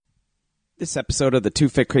This episode of the Two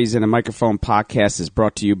Fit Crazy in a Microphone podcast is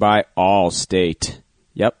brought to you by Allstate.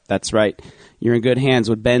 Yep, that's right. You're in good hands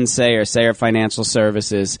with Ben Sayer, Sayer Financial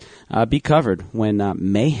Services. Be covered when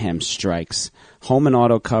mayhem strikes. Home and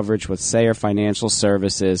auto coverage with Sayer Financial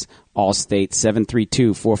Services. Allstate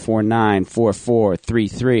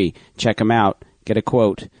 732-449-4433. Check them out. Get a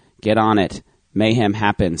quote. Get on it. Mayhem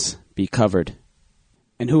happens. Be covered.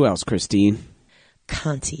 And who else, Christine?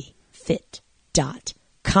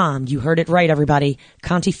 ContiFit.com. You heard it right, everybody.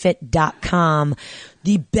 ContiFit.com.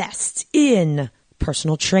 The best in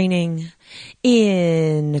personal training,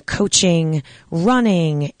 in coaching,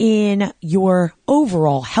 running, in your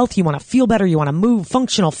overall health. You want to feel better. You want to move,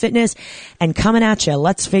 functional fitness, and coming at you.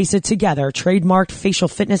 Let's face it together. Trademarked facial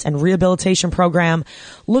fitness and rehabilitation program.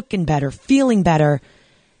 Looking better, feeling better.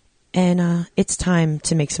 And it's time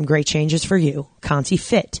to make some great changes for you.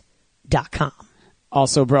 ContiFit.com.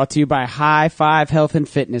 Also brought to you by High Five Health and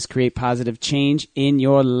Fitness. Create positive change in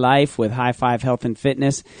your life with High Five Health and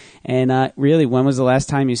Fitness. And really, when was the last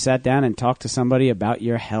time you sat down and talked to somebody about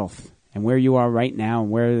your health and where you are right now and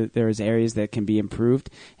where there's areas that can be improved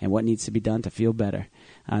and what needs to be done to feel better?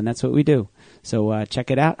 And that's what we do. So check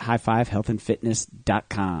it out,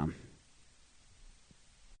 highfivehealthandfitness.com.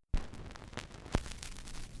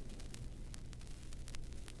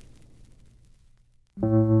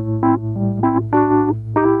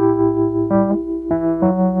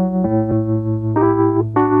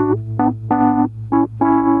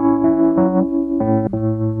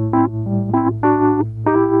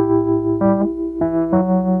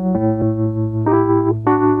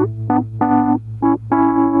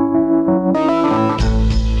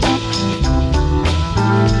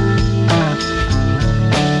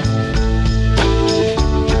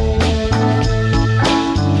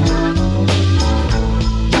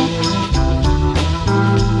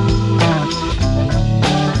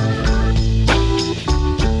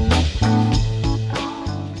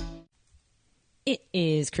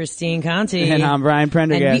 Christine Conti. And I'm Brian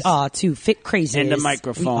Prendergast. And we are Two Fit Crazies. And the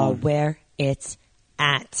microphone. We are where it's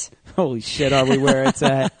at. Holy shit, are we where it's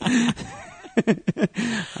at? I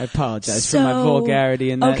apologize for my vulgarity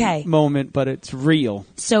in that moment, but it's real.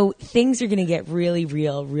 So things are going to get really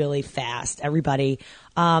real, really fast, everybody.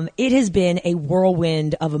 It has been a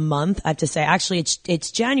whirlwind of a month, I have to say. Actually, it's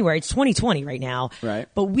January. It's 2020 right now. Right.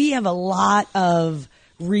 But we have a lot of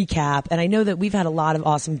recap, and I know that we've had a lot of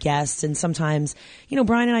awesome guests, and sometimes,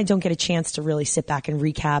 Brian and I don't get a chance to really sit back and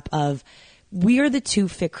recap of, we are the Two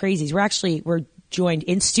Fit Crazies. We're joined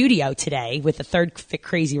in studio today with the third Fit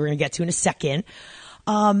Crazy we're going to get to in a second.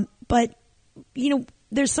 But,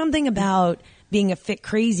 there's something about being a Fit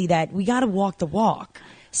Crazy that we got to walk the walk.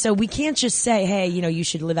 So we can't just say, hey, you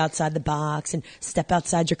should live outside the box and step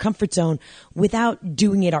outside your comfort zone without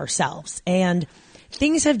doing it ourselves. And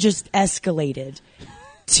things have just escalated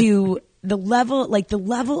to the level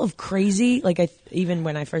of crazy, even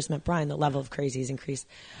when I first met Brian, the level of crazy has increased.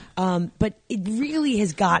 But it really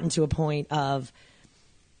has gotten to a point of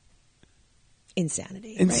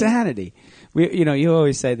insanity. Insanity. Right? You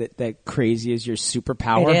always say that crazy is your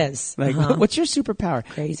superpower. It is. What's your superpower?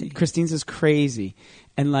 Crazy. Christine's is crazy.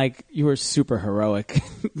 And you were super heroic.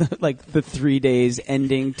 The 3 days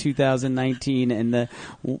ending 2019 and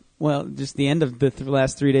just the end of the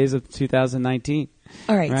last 3 days of 2019.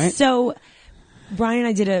 All right. So Brian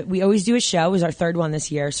and I we always do a show. It was our third one this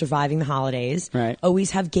year, Surviving the Holidays. Right.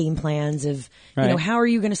 Always have game plans of, right. How are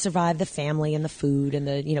you going to survive the family and the food and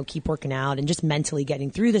the, keep working out and just mentally getting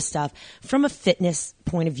through this stuff from a fitness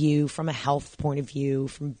point of view, from a health point of view,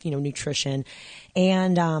 from, nutrition.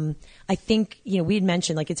 And I think, we had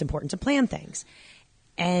mentioned it's important to plan things.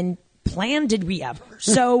 And plan did we ever?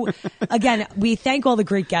 So again, we thank all the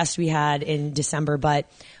great guests we had in December, but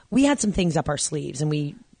we had some things up our sleeves, and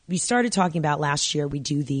we started talking about last year. We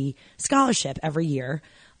do the scholarship every year.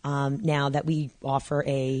 Now that we offer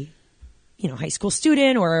a, high school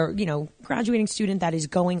student or, graduating student that is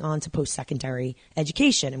going on to post-secondary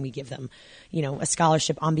education, and we give them, a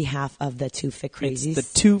scholarship on behalf of the Two Fit Crazies.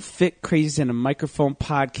 It's the Two Fit Crazies in a Microphone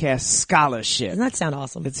podcast scholarship. Doesn't that sound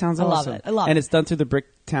awesome? It sounds awesome. I love it. And it's done through the Brick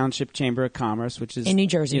Township Chamber of Commerce, which is in New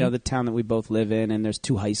Jersey, the town that we both live in, and there's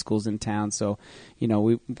 2 high schools in town. So,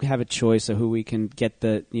 we have a choice of who we can get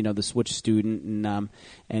the switch student, and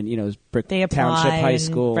Brick Township High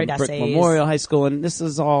School, and Brick Memorial High School, and this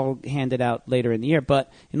is all handed out later in the year.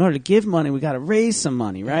 But in order to give money, we got to raise some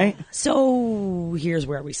money, right? So here's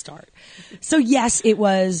where we start. So yes,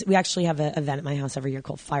 we actually have an event at my house every year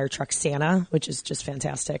called Fire Truck Santa, which is just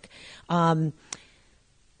fantastic.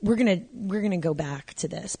 we're gonna go back to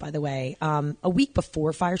this, by the way. A week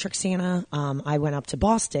before Fire Truck Santa, I went up to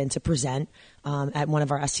Boston to present at one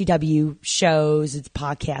of our SCW shows. It's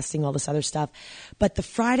podcasting, all this other stuff. But the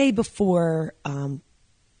Friday before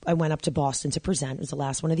I went up to Boston to present, it was the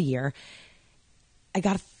last one of the year. I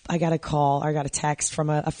got a text from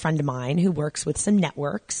a friend of mine who works with some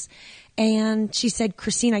networks, and she said,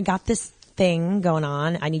 "Christine, I got this thing going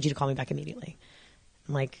on. I need you to call me back immediately."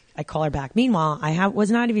 I'm like, I call her back. Meanwhile,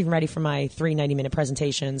 was not even ready for my 3 90-minute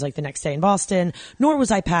presentations like the next day in Boston, nor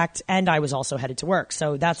was I packed, and I was also headed to work.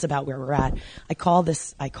 So that's about where we're at. I call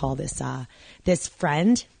this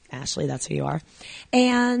friend, Ashley, that's who you are.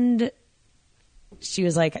 And she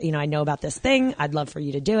was like, I know about this thing. I'd love for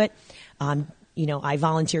you to do it. I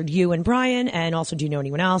volunteered you and Brian, and also, do you know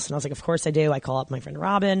anyone else? And I was like, of course I do. I call up my friend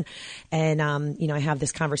Robin, and, I have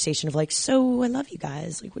this conversation of like, so I love you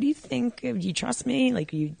guys. Like, what do you think? Do you trust me?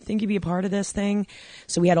 Like, you think you'd be a part of this thing?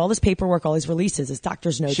 So we had all this paperwork, all these releases, this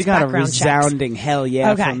doctor's notes, She got a background checks. resounding hell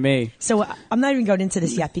yeah Okay. from me. So I'm not even going into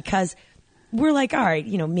this yet because we're like, all right,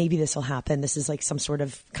 maybe this will happen. This is like some sort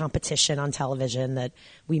of competition on television that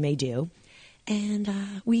we may do. And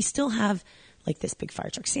we still have like this big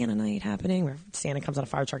Fire Truck Santa night happening where Santa comes on a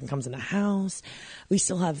fire truck and comes in the house. We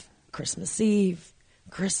still have Christmas Eve,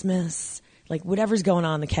 Christmas, like whatever's going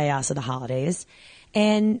on, the chaos of the holidays.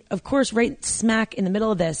 And of course, right smack in the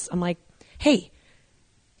middle of this, I'm like, hey,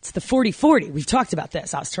 it's the 40-40. We've talked about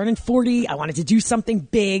this. I was turning 40. I wanted to do something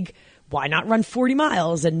big. Why not run 40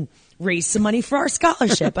 miles and raise some money for our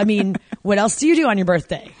scholarship? I mean, what else do you do on your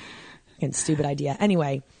birthday? And stupid idea.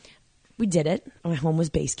 Anyway, we did it. My home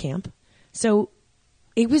was base camp. So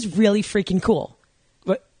it was really freaking cool.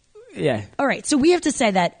 But yeah. All right. So we have to say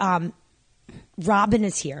that Robin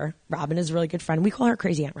is here. Robin is a really good friend. We call her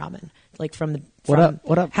Crazy Aunt Robin, like from What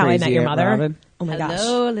up, How I Met Crazy Your Aunt Mother. Robin? Oh my gosh.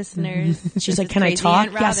 Hello, listeners. She's like, This is can I Crazy talk?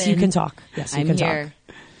 Aunt Yes, you Robin. can talk. Yes, you I'm can here.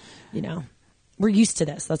 talk. We're used to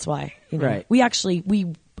this. That's why. Right. We have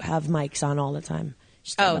mics on all the time.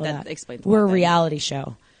 Just Oh, know that explains a We're lot a then. reality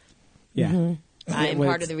show. Yeah. I'm Wait,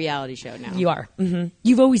 part of the reality show now. You are.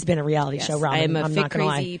 You've always been a reality Yes, show, Robin. I am a I'm fit not gonna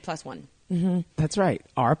crazy lie. plus one. That's right.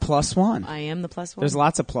 Our +1. I am the plus one. There's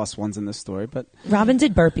lots of +1s in this story, but Robin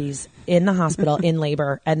did burpees in the hospital in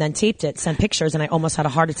labor and then taped it, sent pictures, and I almost had a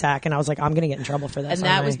heart attack. And I was like, I'm going to get in trouble for this. and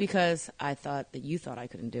that aren't was I? because I thought that you thought I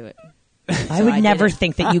couldn't do it. I would I did never it.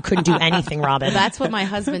 think that you couldn't do anything, Robin. Well, that's what my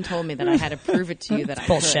husband told me, that I had to prove it to you that I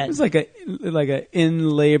bullshit. it was like a in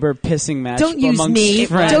labor pissing match. Don't use amongst me.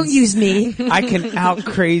 friends. Don't use me. I can out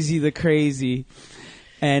crazy the crazy.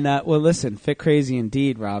 And well, listen, fit crazy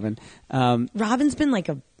indeed, Robin. Robin's been like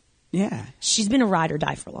Yeah. she's been a ride or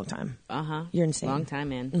die for a long time. could. Uh-huh. You're insane. Long time,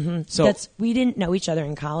 man. So We didn't know each other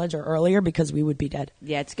in college or earlier because we would be dead.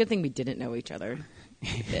 Yeah, it's a good thing we didn't know each other.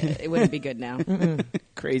 It wouldn't be good now.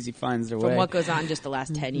 crazy finds their From way. what goes on just the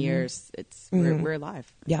last 10 years, we're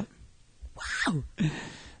alive. Yeah.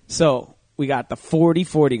 So we got the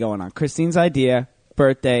 40-40 going on. Christine's idea,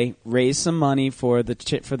 birthday, raise some money for the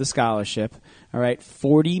scholarship. All right,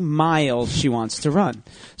 40 miles she wants to run.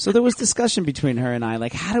 So there was discussion between her and I,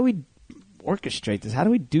 like, how do we orchestrate this? How do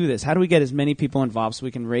we do this? How do we get as many people involved so we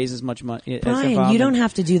can raise as much money? Brian, you don't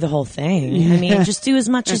have to do the whole thing. I mean, just do as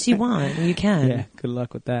much as you want. You can. Yeah, good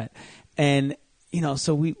luck with that. And,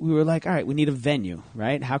 so we were like, all right, we need a venue,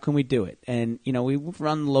 right? How can we do it? And, we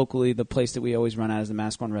run locally. The place that we always run at is the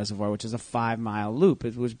Mascon Reservoir, which is a 5-mile loop.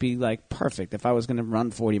 It would be like perfect. If I was going to run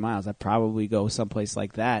 40 miles, I'd probably go someplace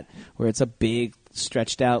like that where it's a big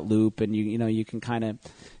stretched out loop and you can kind of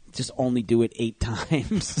just only do it 8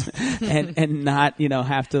 times and not,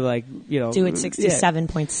 have to Do it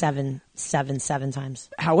 67.777 times.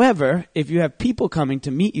 However, if you have people coming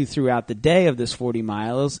to meet you throughout the day of this 40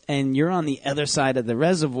 miles and you're on the other side of the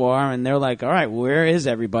reservoir and they're like, all right, where is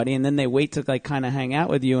everybody? And then they wait to kind of hang out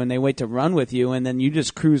with you and they wait to run with you and then you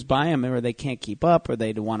just cruise by them or they can't keep up or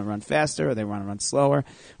they want to run faster or they want to run slower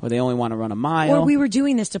or they only want to run a mile. Or we were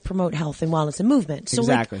doing this to promote health and wellness and movement. So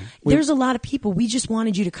Exactly. there's a lot of people. We just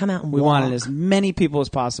wanted you to come out and we walk. wanted as many people as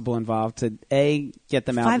possible involved to get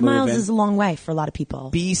them out 5 moving. miles is a long way for a lot of people.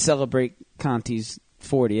 B, celebrate Conti's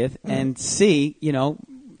 40th, and C,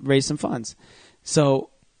 raise some funds. So,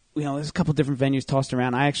 there's a couple different venues tossed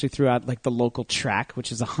around. I actually threw out the local track,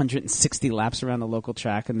 which is 160 laps around the local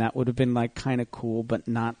track, and that would have been kind of cool, but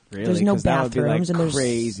not really. There's no 'cause that would be, bathrooms and there's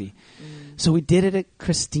crazy. So we did it at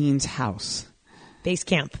Christine's house. Base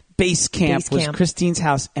camp. Base camp Base was camp. Christine's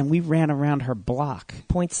house, and we ran around her block.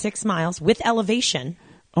 0.6 miles with elevation.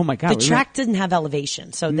 Oh my God! The we track didn't have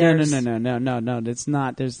elevation, so No, there's no. It's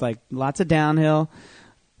not. There's lots of downhill.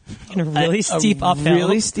 and a really steep uphill.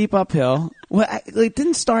 Really steep uphill. Well, it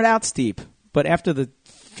didn't start out steep, but after the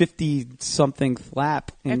 50-something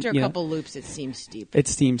flap. And, After a couple loops, it seemed steep. it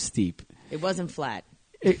seemed steep. It wasn't flat.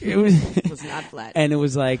 It was, It was not flat. and it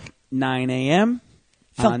was like 9 a.m.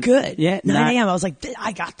 Felt good. Yeah, 9 a.m. I was like,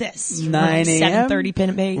 I got this. 9 a.m. 7:30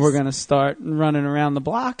 pin base. We're gonna start running around the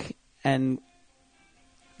block, and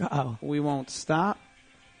Uh-oh. we won't stop.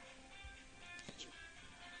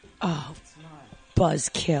 Oh,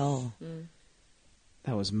 buzzkill.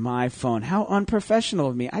 That was my phone. How unprofessional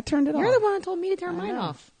of me! I turned it off. You're the one that told me to turn I mine know.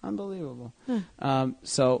 off. Unbelievable.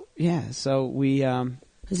 So we.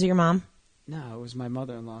 Is it your mom? No, it was my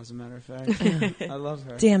mother-in-law. As a matter of fact, I love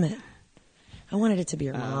her. Damn it. I wanted it to be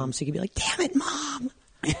your mom, so you could be like, damn it, Mom.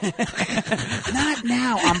 Not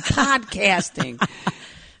now. I'm podcasting.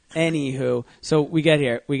 Anywho, so we get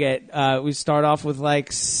here. We start off with like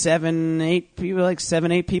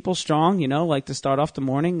 7-8 people strong, like to start off the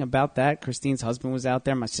morning about that. Christine's husband was out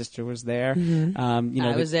there. My sister was there.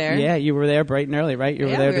 I was there. Yeah, you were there bright and early, right? You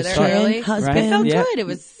were Yeah, there we were to there start. early. Husband. Right? It felt Yeah. good. It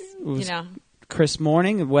was, Crisp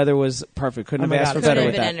morning. The weather was perfect. Couldn't Oh my have asked God, for better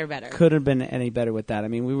couldn't with have that. been any better. Couldn't have been any better with that. I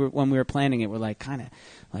mean, when we were planning it, we're like kind of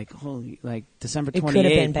like holy, like December 28th. It could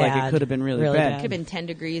have been Like bad. it could have been really Really bad. bad. Could have been 10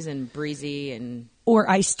 degrees and breezy and Or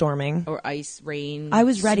ice storming. or ice, rain. I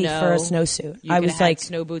was ready snow. for a snowsuit. You I could was have had like,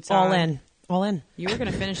 snow boots all on. in. You were going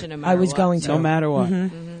to finish it no matter I was what, going so- No matter what.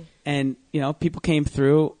 And people came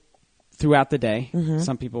throughout the day.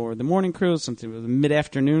 Some people were the morning crew, some people were the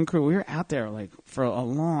mid-afternoon crew. We were out there like for a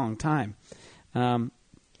long time.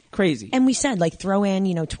 Crazy. And we said, like, throw in,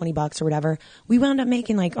 $20 or whatever. We wound up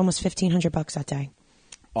making like almost $1,500 that day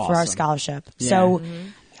for our Awesome. scholarship. Yeah. So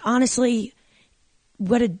honestly,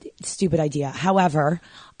 what a stupid idea. However,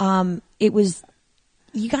 it was,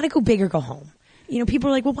 you got to go big or go home. People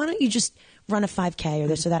are like, well, why don't you just run a 5K or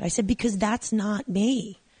this or that? I said, because that's not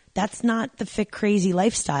me. That's not the fit crazy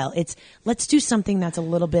lifestyle. It's let's do something that's a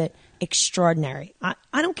little bit extraordinary. I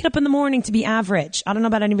don't get up in the morning to be average. I don't know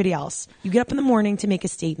about anybody else. You get up in the morning to make a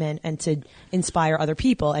statement and to inspire other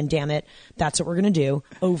people. And damn it, that's what we're going to do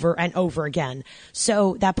over and over again.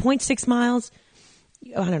 So that 0.6 miles,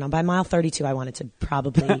 I don't know, by mile 32, I wanted to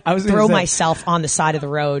probably I was gonna throw say- myself on the side of the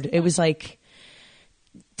road. It was like,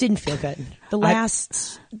 didn't feel good. The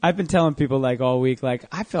last... I've been telling people like all week, like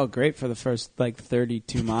I felt great for the first like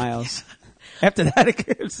 32 miles. After that,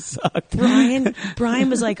 it sucked. Brian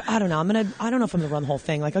was like, I don't know. I don't know if I'm gonna run the whole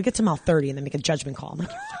thing. Like, I'll get to mile 30 and then make a judgment call. I'm like,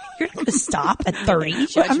 you're not gonna stop at 30.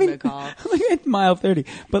 Judgment call. Like at mile 30,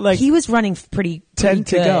 but like He was running pretty 10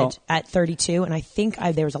 to good go. at 32, and I think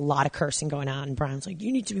there was a lot of cursing going on. And Brian's like,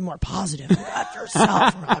 you need to be more positive about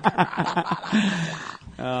yourself.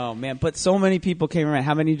 oh man, but so many people came around.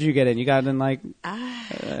 How many did you get in? You got in like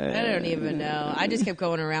I don't even know. I just kept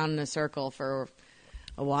going around in a circle for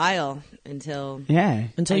a while until yeah.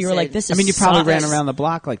 Until I you were said- like, this I is mean, you probably sucks. ran around the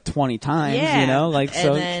block like 20 times. Like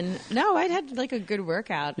so. And then no, I had like a good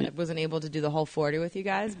workout. I wasn't able to do the whole 40 with you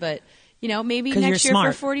guys, but maybe 'Cause next you're year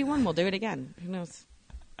smart. for 41 we'll do it again. Who knows?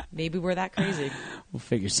 Maybe we're that crazy. We'll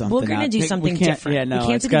figure something We're gonna out. do We something can't- different. Yeah, We no,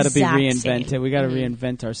 can't it's do the got to be exact reinvented. same. We got to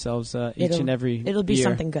reinvent ourselves each and every It'll be year.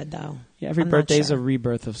 something good, though. Yeah, every I'm not birthday's sure. a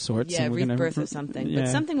rebirth of sorts. Yeah, and we're rebirth gonna, of something, yeah. but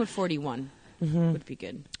something with 41 would be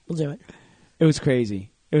good. We'll do it. It was crazy.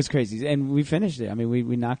 It was crazy, and we finished it. I mean,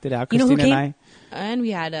 we knocked it out. You know who Christina and And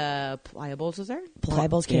we had Pliables was there.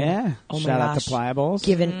 Pliables came. Yeah. Oh my Shout out gosh. to Pliables.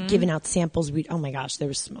 Giving out samples. Oh my gosh, there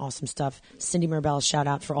was some awesome stuff. Cindy Marabella, shout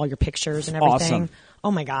out for all your pictures and everything. Awesome.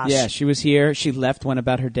 Oh my gosh. Yeah, she was here. She left, went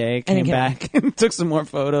about her day, And then came came back, and took some more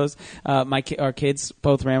photos. Our kids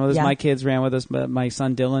both ran with us. Yeah. My kids ran with us. But my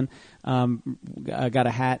son Dylan got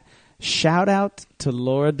a hat. Shout out to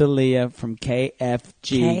Laura D'Elia from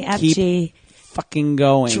KFG. KFG. Keep fucking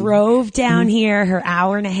going. Drove down here, her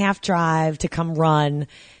hour and a half drive to come run.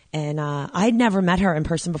 And I'd never met her in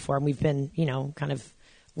person before. And we've been, kind of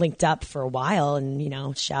linked up for a while.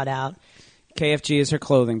 And, shout out. KFG is her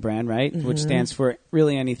clothing brand, right? Which stands for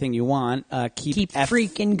really anything you want. Keep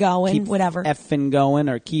freaking going, keep whatever. Effing going,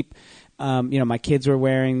 or keep. My kids were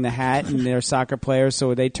wearing the hat, and they're soccer players,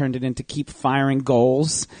 so they turned it into keep firing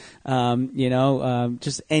goals.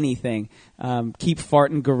 Just anything. Keep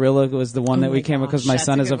farting gorilla was the one Oh that my we came with because my That's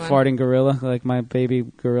son a is a good one. farting gorilla, like my baby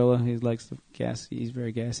gorilla. He likes the gas. He's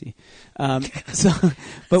very gassy.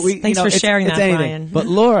 But we. Thanks for it's- sharing it's that, anything. Brian. But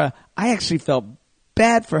Laura, I actually felt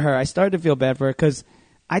bad for her. I started to feel bad for her because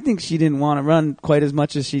I think she didn't want to run quite as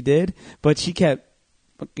much as she did, but she kept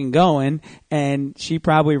fucking going, and she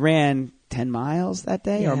probably ran 10 miles that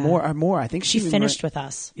day or Yeah. more. I think She even finished with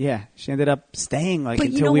us. Yeah, she ended up staying But until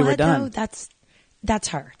you know we what, were done. though? That's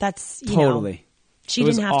her. That's, Totally. She It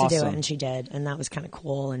was didn't have to do awesome. it, and she did. And that was kind of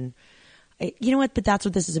cool. And you know what? But that's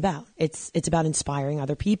what this is about. It's about inspiring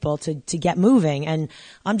other people to get moving. And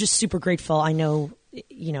I'm just super grateful. I know,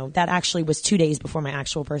 you know, that actually was 2 days before my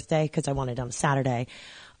actual birthday because I wanted it on Saturday.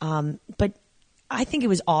 But I think it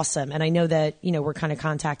was awesome. And I know that, you know, we're kind of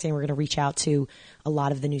we're going to reach out to a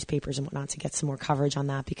lot of the newspapers and whatnot to get some more coverage on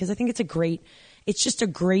that, because I think it's just a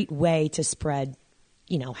great way to spread,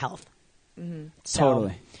 you know, health. Mm-hmm. So,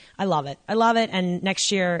 totally. I love it. I love it. And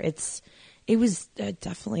next year it was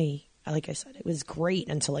definitely, like I said, it was great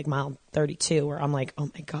until like mile 32 where I'm like, oh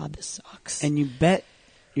my God, this sucks. And you bet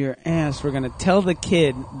your ass we're going to tell the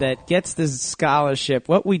kid that gets this scholarship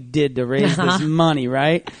what we did to raise this money,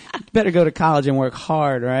 right? Better go to college and work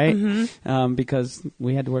hard, right? Mm-hmm. Because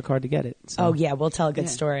we had to work hard to get it. So. Oh, yeah. We'll tell a good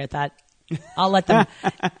story at that. I'll let them.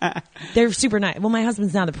 They're super nice. Well, my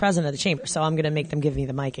husband's now the president of the chamber, so I'm going to make them give me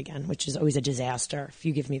the mic again, which is always a disaster. If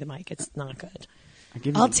you give me the mic, it's not good.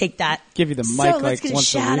 I'll take that. Give you the mic so like let's get a once a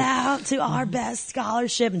shout week. out to our best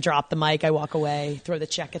scholarship and drop the mic. I walk away, throw the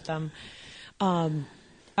check at them. All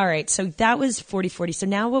right, so that was 40/40. So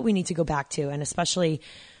now what we need to go back to, and especially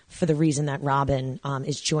for the reason that Robin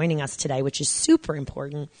is joining us today, which is super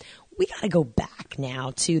important, we got to go back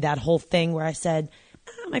now to that whole thing where I said,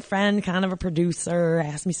 my friend, kind of a producer,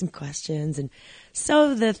 asked me some questions. And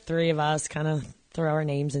so the three of us kind of throw our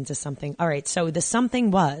names into something. All right, so the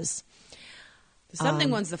something was...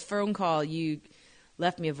 Something was the phone call. You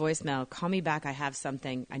left me a voicemail. Call me back. I have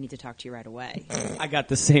something. I need to talk to you right away. I got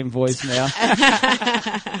the same voicemail.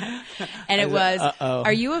 And it was,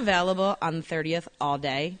 are you available on the 30th all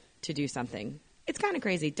day to do something? It's kind of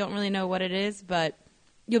crazy. Don't really know what it is, but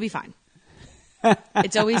you'll be fine.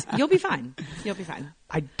 It's always, you'll be fine. You'll be fine.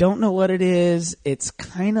 I don't know what it is. It's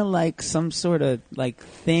kind of like some sort of like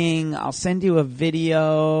thing. I'll send you a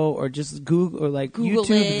video or just Google or like Google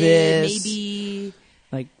YouTube it, this. maybe.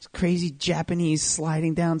 Like crazy Japanese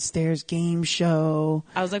sliding downstairs game show.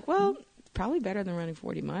 I was like, well, it's probably better than running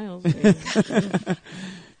 40 miles.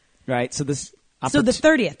 Right. So this. So the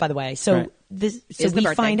 30th, by the way. So Right. So we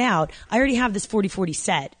find out. I already have this 40/40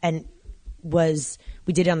 set, and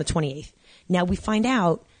we did it on the 28th. Now we find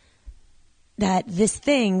out that this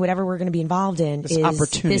thing, whatever we're going to be involved in,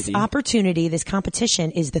 This opportunity, this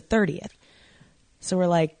competition is the 30th. So we're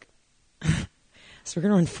like, so we're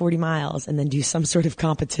going to run 40 miles and then do some sort of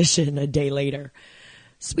competition a day later.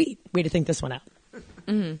 Sweet way to think this one out.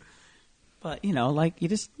 Mm-hmm. But you know, like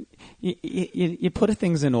you put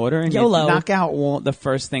things in order and YOLO. you knock out the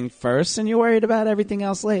first thing first, and you're worried about everything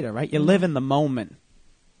else later, right? You live in the moment.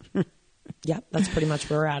 Yep, that's pretty much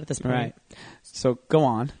where we're at this point. Right. So go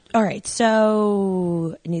on. All right.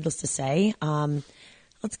 So, needless to say,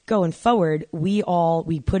 let's going forward. We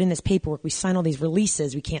put in this paperwork. We sign all these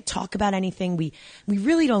releases. We can't talk about anything. We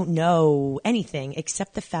really don't know anything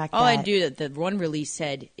except the fact All that I do, the one release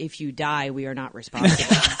said, if you die, we are not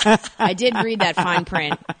responsible. I did read that fine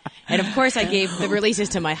print. And of course I gave the releases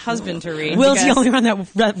to my husband to read. Will's the only one that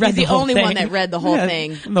read he's the the whole only thing. one that read the whole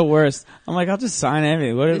thing. I'm the worst. I'm like, I'll just sign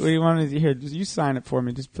everything. What do you want to hear? Just, you sign it for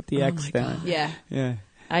me. Just put the X down. Yeah. Yeah.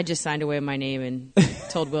 I just signed away my name and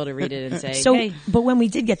told Will to read it and say, So, hey. but when we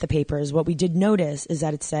did get the papers, what we did notice is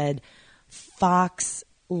that it said Fox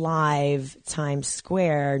Live Times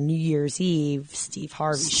Square New Year's Eve Steve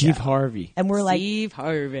Harvey Steve show. Harvey. And we're like, Steve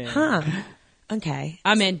Harvey. huh, okay.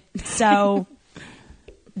 I'm in. So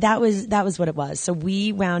that was what it was. So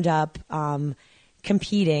we wound up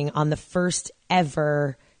competing on the first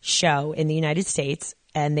ever show in the United States,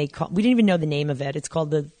 and we didn't even know the name of it. It's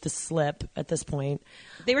called the Slip at this point.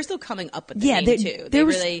 They were still coming up with the name, too.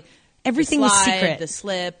 Everything the was slide, secret. The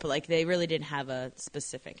Slip, like they really didn't have a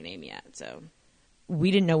specific name yet. So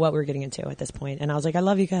we didn't know what we were getting into at this point. And I was like, I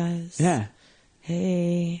love you guys. Yeah.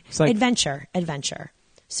 Hey. It's like- Adventure.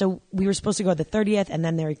 So we were supposed to go the 30th, and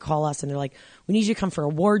then they call us, and they're like, we need you to come for a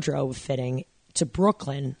wardrobe fitting to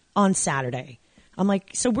Brooklyn on Saturday. I'm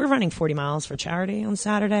like, so we're running 40 miles for charity on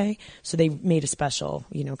Saturday. So they made a special,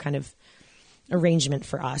 kind of arrangement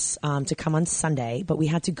for us to come on Sunday. But we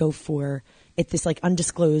had to go at this like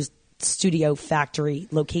undisclosed studio factory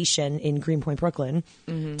location in Greenpoint, Brooklyn,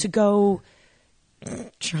 to go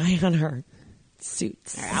try on our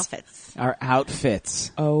suits. Our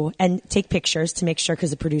outfits. Oh, and take pictures to make sure, because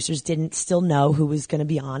the producers didn't still know who was going to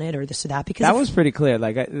be on it or this or that. Because that was pretty clear.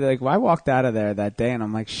 Like I walked out of there that day and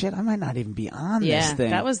I'm like, shit, I might not even be on this thing.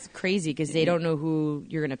 That was crazy because they don't know who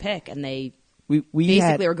you're going to pick, and they we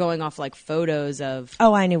basically were going off like photos of.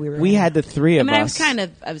 Oh, I knew we were. We had the three of us. I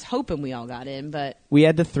was hoping we all got in, but we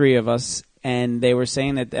had the three of us, and they were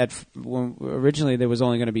saying that originally there was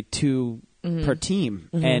only going to be two per team,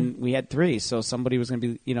 and we had 3, so somebody was going to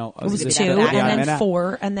be, It was this 2, is gonna be and our then man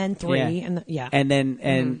 4, and then 3, and and then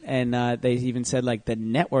and they even said like the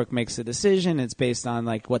network makes a decision. It's based on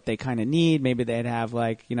like what they kind of need. Maybe they'd have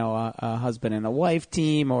like a husband and a wife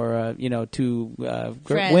team, or 2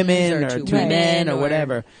 Friends, women, or or 2 2 men, women, or or-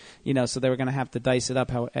 whatever. So they were going to have to dice it up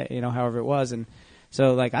however it was. And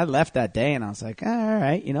so like I left that day and I was like, all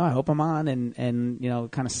right, I hope I'm on, and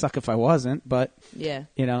kind of suck if I wasn't, but Yeah.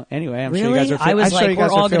 anyway, I'm really, sure you guys are. I was I'm sure like, you guys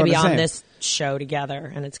we're all going to be the on same. this show together,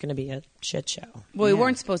 and it's going to be a shit show. Well, we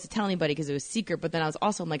weren't supposed to tell anybody because it was secret. But then I was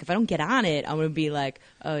also like, if I don't get on it, I'm going to be like,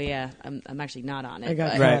 oh yeah, I'm actually not on it. I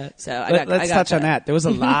got But- cut. Right. So Let's touch on cut. that. There was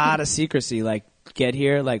a lot of secrecy. Like, get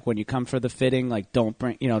here, like when you come for the fitting, like don't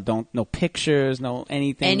bring, no pictures, no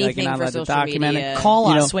anything. Like Anything you're not for allowed to social document media. it.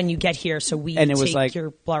 Call You us know, when you get here, so we and it was take like- your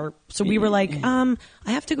blur. So we were like, I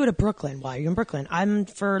have to go to Brooklyn. Why are you in Brooklyn? I'm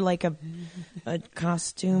for like a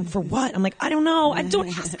costume for what? I'm like, I don't know. I don't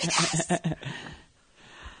ask me this.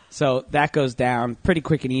 So that goes down pretty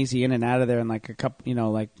quick and easy, in and out of there in like a couple.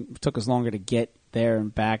 Like it took us longer to get there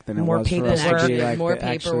and back than it More was for us to paperwork. be like More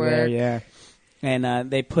actually there. paperwork. Yeah,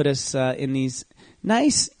 and they put us in these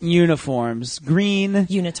nice uniforms, green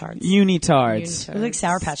Unitards. Unitards. We're like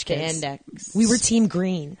Sour Patch Kids. Spandex. We were Team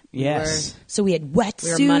Green. Yes, So we had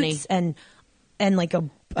wetsuits money. and like a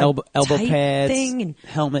elbow tight pads, thing and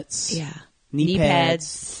helmets, yeah. knee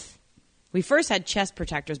pads. We first had chest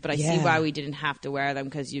protectors, but I see Yeah. why we didn't have to wear them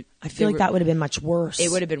because I feel like that would have been much worse. It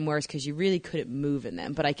would have been worse because you really couldn't move in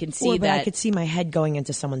them. But I can see But that, I could see my head going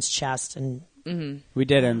into someone's chest, and We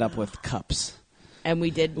did end up with cups. and we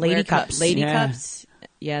did Lady wear cups. Lady Yeah. cups.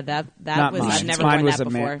 Yeah, that Not was. mine. I've never mine worn was that a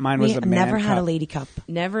before. man. Mine was we a man never had a cup. lady cup.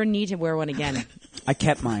 Never need to wear one again. I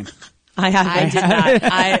kept mine. I have. I did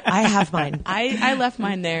not. I have mine. I left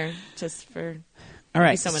mine there just for. All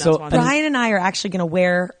right, someone so else wanted it. Brian and I are actually going to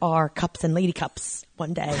wear our cups and lady cups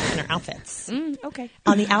one day in our outfits. Okay.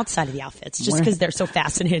 On the outside of the outfits, just Where- because they're so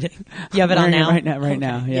fascinating. You have it on Wearing now? right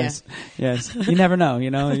now. Yes, yes. You never know. You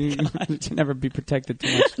should never be protected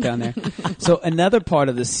too much down there. So another part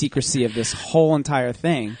of the secrecy of this whole entire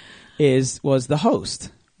thing was the host.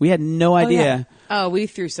 We had no idea, Oh, we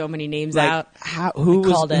threw so many names like out. who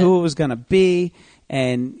called it. it was going to be,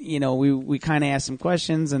 and we kind of asked some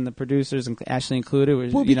questions, and the producers, and Ashley included,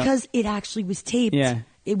 was Well, because it actually was taped. Yeah.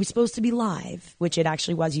 It was supposed to be live, which it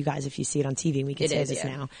actually was, you guys, if you see it on TV, and we can It say is, this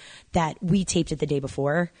yeah. now, that we taped it the day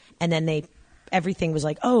before, and then everything was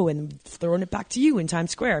like, oh, and throwing it back to you in Times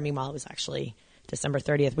Square. Meanwhile, it was actually December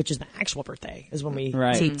 30th, which is my actual birthday, is when we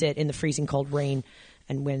Right. taped it in the freezing cold rain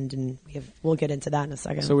and wind, and we'll get into that in a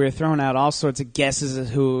second. So we were throwing out all sorts of guesses of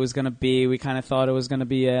who it was going to be. We kind of thought it was going to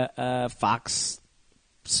be a Fox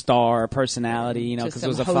star personality, Just because it some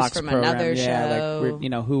was a host Fox from program. another yeah, show.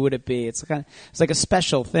 like who would it be? It's like a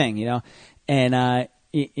special thing, and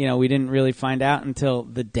we didn't really find out until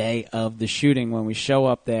the day of the shooting when we show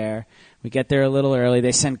up there. We get there a little early.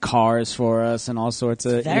 They send cars for us and all sorts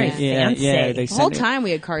of Very fancy. Yeah, they The send whole it- time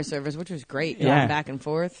we had car service, which was great. Yeah. Driving back and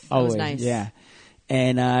forth. That always, was nice. Yeah,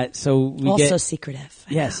 and so we also get secretive.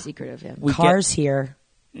 yes, Secretive, yeah. we Cars here.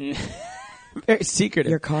 very secretive.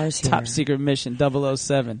 Your car's here. Top secret mission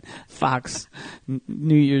 007 Fox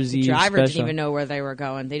New Year's Eve Driver special. didn't even know where they were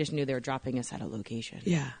going. They just knew they were dropping us at a location.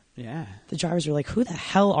 Yeah. Yeah. The drivers were like, who the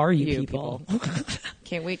hell are you, You people?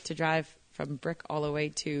 Can't wait to drive from Brick all the way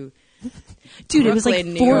to Dude, it was like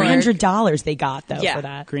Brooklyn, New York. $400 they got, though, Yeah. for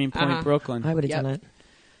that. Greenpoint, Uh-huh. Brooklyn. I would have Yep. done it.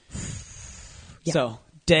 Yeah. So,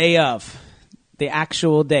 day of. The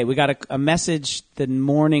actual day. We got a message the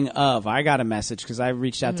morning of. I got a message because I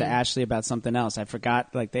reached out to Mm-hmm. Ashley about something else. I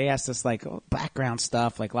forgot. Like, they asked us, background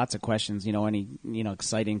stuff, like lots of questions, any,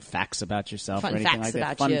 exciting facts about yourself Fun or anything facts like that.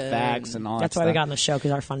 about Fun you. facts and all That's that why we stuff. got on the show, because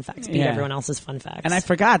our fun facts beat Yeah. everyone else's fun facts. And I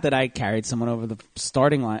forgot that I carried someone over the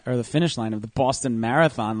starting line or the finish line of the Boston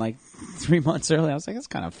Marathon 3 months early. I was like, that's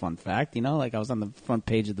kind of a fun fact, like I was on the front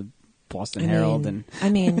page of the Boston Herald and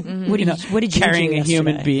what did you carrying do a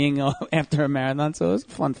human yesterday? being after a marathon. So it was a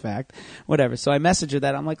fun fact, whatever. So I messaged her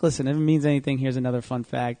that. I'm like, listen, if it means anything, here's another fun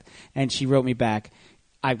fact. And she wrote me back,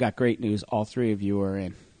 I've got great news. All 3 of you are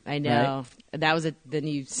in. I know. That was it. Then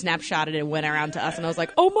you snapshotted it and went around to us, and I was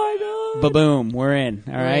like, oh my God. Ba-boom, we're in.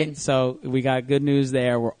 All We're right. in. So we got good news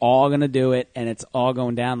there. We're all going to do it, and it's all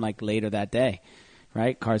going down later that day.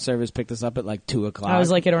 Right? Car service picked us up at 2 o'clock. I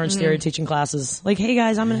was at Orange Theory teaching classes. Like, hey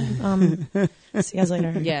guys, I'm going to see you guys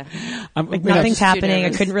later. Yeah. Nothing's happening. I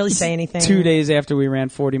nervous. couldn't really say anything. 2 days after we ran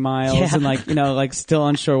 40 miles Yeah. and still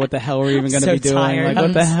unsure what the hell we're even going to So be doing. tired.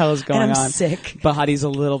 What the hell is going and I'm on? sick. Body's a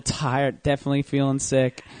little tired, definitely feeling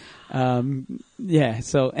sick. Yeah.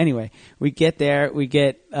 So anyway, we get there,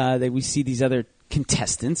 we see these other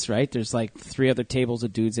contestants, right? There's like 3 other tables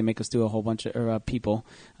of dudes. They make us do a whole bunch of people.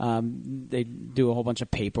 They do a whole bunch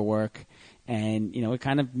of paperwork, and we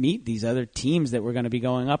kind of meet these other teams that we're going to be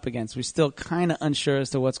going up against. We're still kind of unsure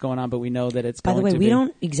as to what's going on, but we know that it's By going the way, to we be.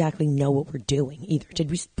 don't exactly know what we're doing either.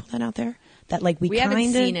 Did we put that out there? That like we haven't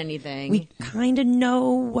kinda, seen anything. We kind of know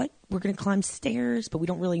what we're going to climb stairs, but we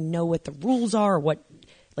don't really know what the rules are or what.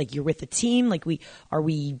 Like you're with the team. Like we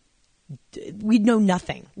know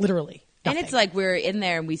nothing, literally. And Nothing. it's like we're in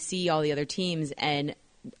there and we see all the other teams, and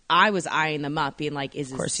I was eyeing them up, being like,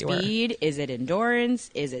 is it course you were. speed? Is it endurance?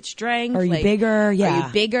 Is it strength? Are you Like, bigger? Yeah. Are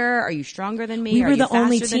you bigger? Are you stronger than me? we Are were you the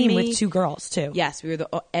only faster than team me? with 2 girls too. Yes, we were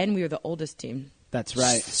the oldest team. That's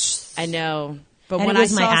right. I know. But And when it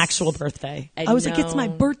was I my saw actual birthday. I I was like, it's my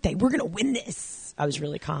know. birthday. We're going to win this. I was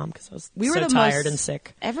really calm because I was we were so the tired most, and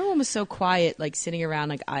sick. Everyone was so quiet, like sitting around,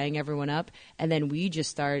 like eyeing everyone up, and then we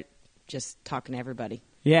just start just talking to everybody.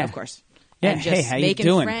 Yeah. Of course. Yeah, And just hey, how you making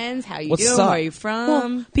doing? friends. How you What's doing? up? Where are you from?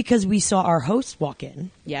 Well, because we saw our host walk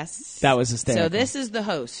in, Yes. That was hysterical. So this is the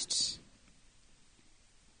host.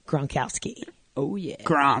 Gronkowski. Oh yeah.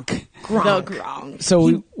 Gronk. Gronk. The Gronk.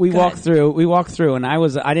 So we Go walked ahead. through. We walked through, and I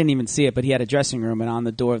didn't even see it, but he had a dressing room, and on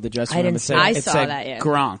the door of the dressing I room, didn't it see said, it. I it saw said that, yeah.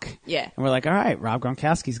 Gronk. Yeah. And we're like, all right, Rob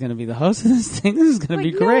Gronkowski's going to be the host of this thing. This is going to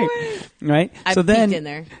be Like, no great, way. right? I so then, peeked in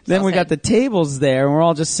there. It's then all we got the set. tables there, and we're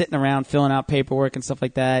all just sitting around filling out paperwork and stuff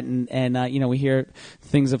like that, and we hear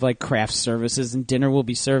things of like craft services and dinner will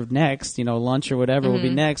be served next, lunch or whatever will be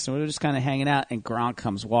next, and we're just kind of hanging out, and Gronk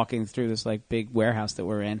comes walking through this like big warehouse that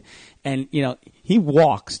we're in, and he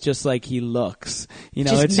walks just like he looks,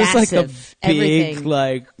 Just it's just like a massive. big Everything.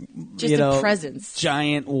 like Just a presence.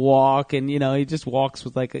 giant walk, and he just walks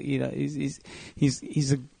with like he's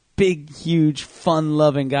a big, huge,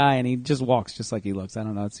 fun-loving guy, and he just walks just like he looks. I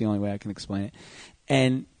don't know. It's the only way I can explain it.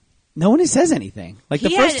 And no one says anything. Like the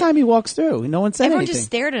He first had- time he walks through, no one said Everyone anything. just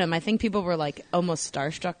stared at him. I think people were like almost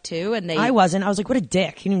starstruck too, and they. I wasn't. I was like, what a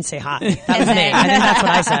dick. He didn't even say hi. That was me. I think that's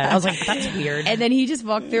what I said. I was like, that's weird. And then he just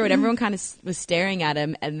walked through, and everyone kind of was staring at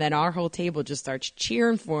him. And then our whole table just starts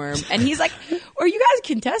cheering for him. And he's like, "Are you guys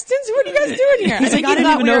contestants? What are you guys doing here?" I think like, I he didn't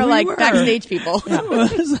thought even we know were who like you were. backstage people. I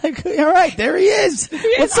was like, all right, there he is.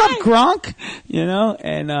 What's up, Gronk?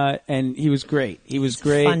 And he was great. He was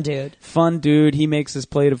great. fun dude. Fun dude. He makes his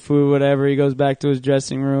plate of food, whatever. He goes back to his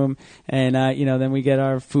dressing room, and then we get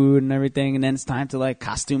our food and everything, and then it's time to like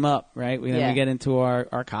costume up, right? Then Yeah. we get into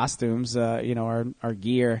our costumes, our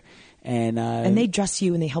gear, And they dress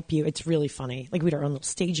you and they help you. It's really funny. Like we had our own little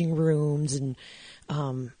staging rooms, and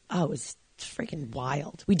it was freaking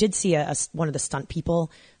wild. We did see one of the stunt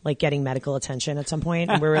people like getting medical attention at some point,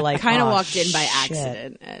 and we were like, Kind of "Oh, walked in by shit."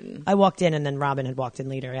 accident, and I walked in, and then Robin had walked in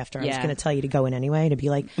later after. I was Yeah. going to tell you to go in anyway to be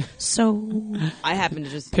like, so I happened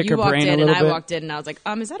to just Pick you her walked brain a in, and little I bit. walked in, and I was like,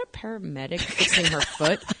 "Is that a paramedic fixing her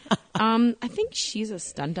foot?" I think she's a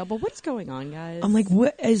stunt double. What's going on, guys? I'm like,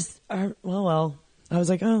 what is? Well. I was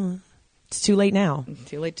like, oh, it's too late now.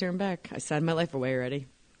 too late to turn back. I signed my life away already.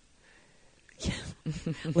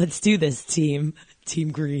 Let's do this, Team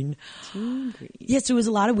Green. Yeah, so it was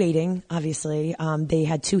a lot of waiting, obviously. They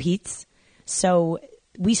had 2 heats. So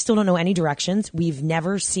we still don't know any directions. We've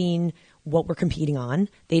never seen what we're competing on.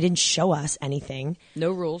 They didn't show us anything.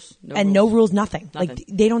 No rules. No rules, nothing. Nothing. Like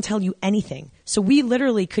they don't tell you anything. So we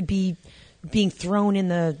literally could be being thrown in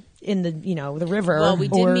the the river. Well, we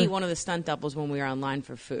did or- meet one of the stunt doubles when we were online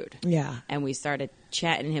for food. Yeah. And we started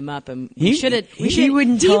chatting him up, and He- we should have. he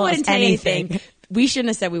wouldn't tell us say anything. We shouldn't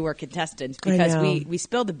have said we were contestants I because know. we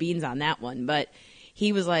spilled the beans on that one. But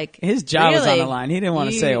he was like, His job was on "Really? the line. He didn't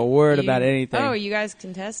want to say a word about anything. Oh, you guys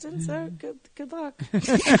contestants? Oh, good luck.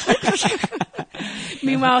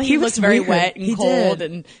 Meanwhile, he was looked very weird. wet and He cold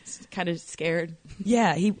did. and kind of scared.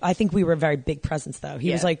 Yeah, I think we were a very big presence, though.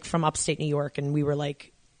 He was Yeah. like from upstate New York, and we were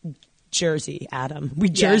like Jersey Adam. We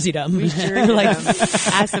Yeah. jerseyed him. We jerseyed We're like, him.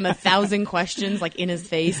 Asked him 1,000 questions, like in his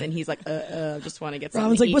face, and he's like, just want to get something.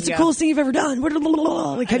 Robin's to like, eat "What's the and go." coolest thing you've ever done?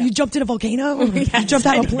 Like, have you jumped in a volcano? You jumped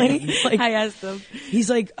out of a plane?" Like, I asked him. he's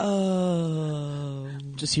like, "Oh."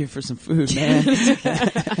 Just here for some food, man. He's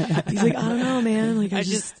like, "I don't know, man. Like, I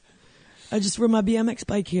just- just rode my BMX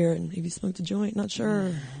bike here and maybe smoked a joint. Not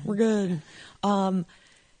sure. We're good."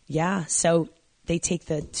 Yeah. So they take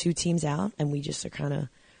the 2 teams out, and we just are kind of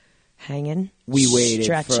hanging. We waited for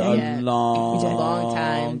stretching. a long,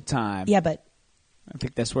 Long time. Yeah, but I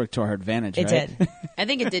think that's worked to our advantage, it right? did. I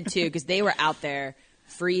think it did too, because they were out there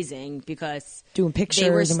freezing because Doing pictures They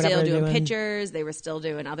were and whatever still they're doing doing. pictures. They were still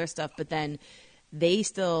doing other stuff, but then they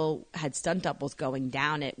still had stunt doubles going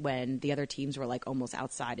down it when the other teams were like almost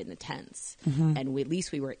outside in the tents, Mm-hmm. and at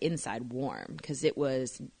least we were inside warm because it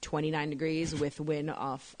was 29 degrees with wind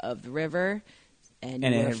off of the river. and,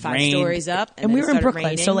 And we it were had 5 rained. stories up, And then we it were in started Brooklyn,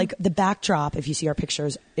 raining. so like the backdrop, if you see our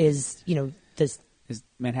pictures, is this Is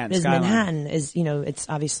Manhattan is skyline. Manhattan is it's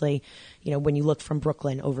obviously when you look from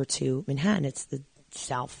Brooklyn over to Manhattan, it's the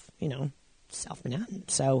south South Manhattan,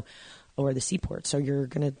 so or the seaport. So you're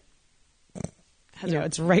gonna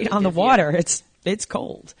it's right on the water. It's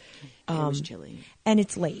cold. It was chilly. And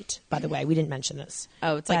it's late, by the way. We didn't mention this.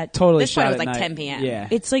 Oh, it's like Totally this point shot it was at like night. 10 p.m. Yeah.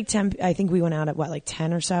 It's like 10. I think we went out at like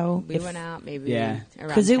 10 or so. We went out maybe Yeah. around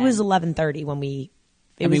Because it was 10. 11:30 when we.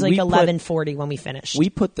 It I was mean, like we put- 11:40 when we finished. We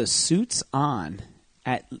put the suits on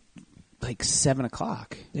at like 7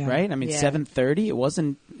 o'clock, Yeah. right? I mean, Yeah. 7:30. It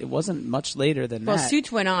wasn't much later than Well, that.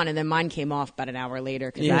 suits went on, and then mine came off about an hour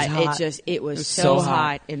later because It was hot. it was so so hot.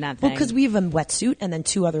 hot in that thing. Well, because we have a wetsuit and then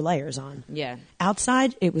 2 other layers on. Yeah.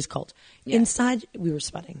 Outside, it was cold. Yeah. Inside, we were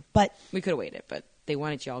sweating. But We could have waited, but they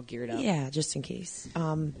wanted you all geared up. yeah, just in case.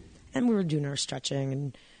 And we were doing our stretching,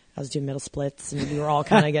 and I was doing middle splits, and we were all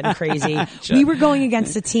kind of getting crazy. We were going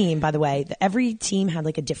against a team, by the way. Every team had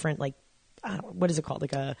like a different, like, I don't know, what is it called?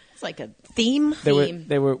 Like a It's like a theme?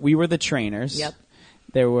 We were the trainers. Yep.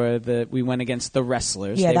 We went against the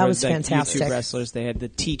wrestlers. Yeah, They that were was the fantastic. YouTube wrestlers. They had the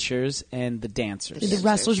teachers and the dancers. The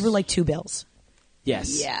wrestlers were like 2 bills.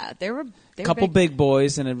 Yes. yeah. They were A couple big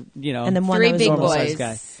boys and And then one 3 that was big normal boys. sized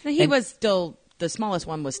guy. He And- was still the smallest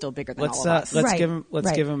one was still bigger than Let's all of us. let's Right, give him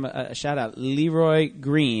right. give him a shout out. Leroy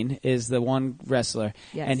Green is the one wrestler,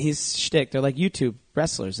 Yes. and his shtick. They're like YouTube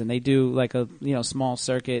wrestlers, and they do like a small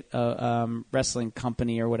circuit wrestling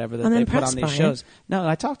company or whatever that I'm they put impressed on these by it. shows. No,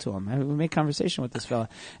 I talked to him. We made conversation with this fella,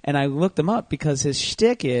 and I looked him up because his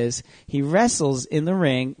shtick is he wrestles in the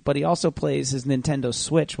ring, but he also plays his Nintendo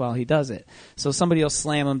Switch while he does it. So somebody will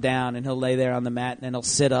slam him down, and he'll lay there on the mat, and then he'll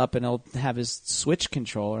sit up, and he'll have his Switch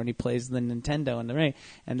controller, and he plays the Nintendo in the ring,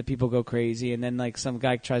 and the people go crazy, and then like some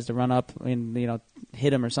guy tries to run up and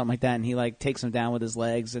hit him or something like that, and he like takes him down with his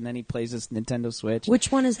legs, and then he plays his Nintendo Switch.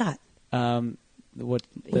 Which one is that?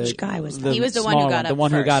 Which guy was that? He was the one small who got The up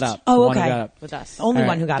one who got first. up. Oh, The one who okay. got up. with us. The only All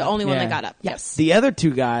one right. who got the it. only one Yeah. that got up. Yes. The other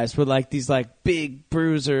 2 guys were like these like big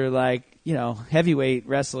bruiser, like heavyweight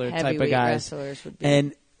wrestler type of Heavyweight guys. wrestlers would be.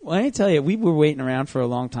 And when I tell you, we were waiting around for a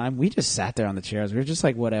long time. We just sat there on the chairs. We were just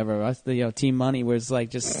like whatever. Us, the Team Money was like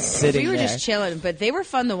just sitting We were there. just chilling, but they were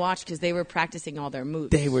fun to watch because they were practicing all their moves.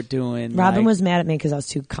 They were doing. Robin like, was mad at me because I was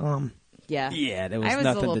too calm. yeah, Yeah, there was I was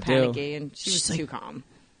nothing a little to do. panicky, and she was too calm.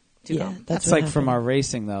 Too Yeah, calm. That's what like from happened. our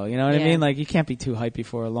racing, though. You know what I Yeah. mean? Like you can't be too hypey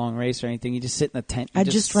for a long race or anything. You just sit in the tent. You I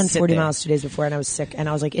just run sit 40 there. miles 2 days before, and I was sick, and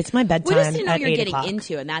I was like, it's my bedtime We just didn't know at you're 8 getting o'clock.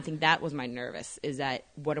 into, and I think that was my nervous. Is that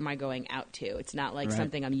what am I going out to? It's not like Right.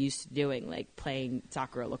 something I'm used to doing, like playing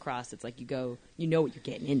soccer or lacrosse. It's like you go, you know what you're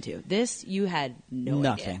getting into. This you had no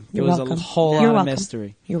Nothing. idea. It You're was welcome. a whole You're lot of welcome.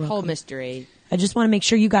 mystery. You're welcome. Whole mystery, I just want to make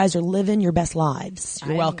sure you guys are living your best lives.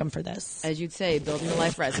 You're I'm- welcome for this. as you'd say, building a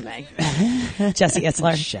life resume. Jesse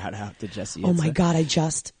Itzler. Shout out to Jesse. Oh my Itzler.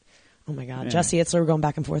 God, oh my God. Yeah. Jesse Itzler, we're going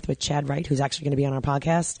back and forth with Chad Wright, who's actually going to be on our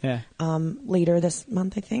podcast Yeah. later this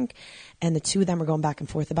month, I think. And the 2 of them are going back and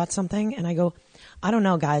forth about something. And I go, I don't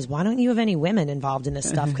know, guys, why don't you have any women involved in this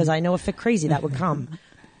stuff? Because I know if it crazy, that would come.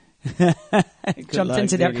 Good Jumped luck,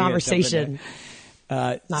 into their dude. You gotta jump in conversation.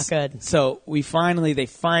 Not good. So they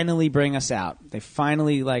finally bring us out. They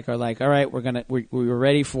finally are like, all right, we were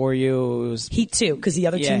ready for you. It was Heat 2, because the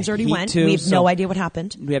other Yeah, teams already Heat went. 2, We have so- no idea what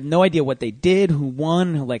happened. we have no idea what they did, who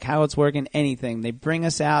won, like how it's working, anything. They bring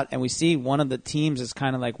us out, and we see one of the teams is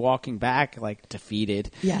kind of like walking back, like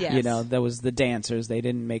defeated. Yeah. Yes. That was the dancers. They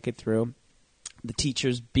didn't make it through. The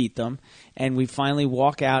teachers beat them, and we finally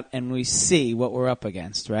walk out, and we see what we're up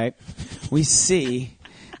against. Right? We see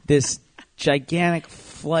this gigantic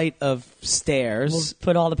flight of stairs. We'll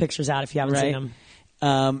put all the pictures out if you haven't seen Right.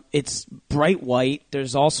 them. It's bright white.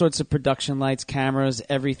 There's all sorts of production lights, cameras,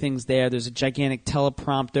 everything's there. There's a gigantic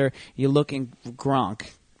teleprompter. You're looking Gronk.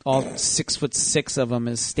 All 6'6" of them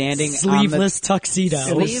is standing Sleeveless tuxedo.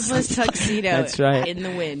 Sleeveless tuxedo. That's right. In the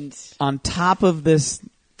wind. on top of this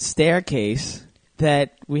staircase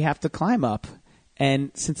that we have to climb up.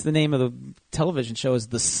 And since the name of the television show is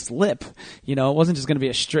The Slip, it wasn't just going to be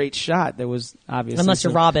a straight shot. There was obviously Unless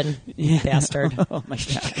you're some- Robin, Yeah. bastard. Oh my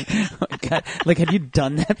god! Oh my god! Like, have you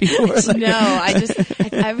done that before? Like- No,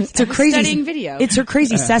 I was studying video. It's her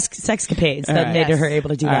crazy sexcapades that right. made Yes. her able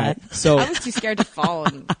to do All that. right. So I was too scared to fall.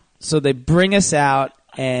 And So they bring us out,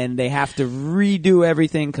 and they have to redo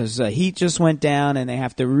everything because heat just went down, and they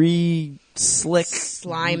have to re-slick,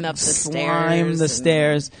 slime up the slime stairs. the and-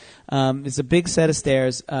 stairs. It's a big set of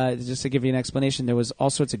stairs. Just to give you an explanation, there was all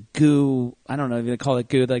sorts of goo. I don't know if they call it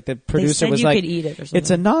goo. Like the producer said was you like, could eat it or "It's a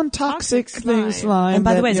something." non-toxic Toxic thing, slime. slime." And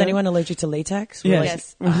by the that, way, is you know- anyone allergic to latex? We're Yeah. like,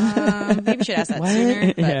 Yes. Maybe we should ask that What? sooner.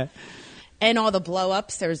 But Yeah. And all the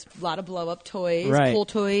blow-ups. There's a lot of blow-up toys, Right. pool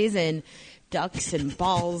toys, and ducks and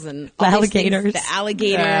balls and The all these things. alligators. The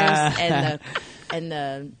alligators and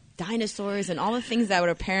the dinosaurs and all the things that were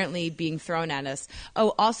apparently being thrown at us.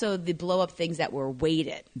 Oh, also the blow-up things that were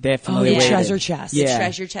weighted. Definitely Oh, the weighted. treasure chest. The Yeah.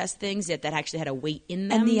 treasure chest things that actually had a weight in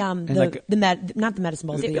them. And not the medicine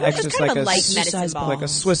balls. It the was extra- just kind of like a like exercise medicine ball. ball. like a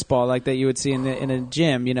Swiss ball, like that you would see in a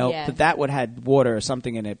gym, Yeah. But that would had water or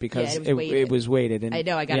something in it because Yeah, it was weighted. it was weighted. And, I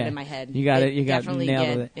know, I got it yeah. in my head. You got It it. You got definitely nailed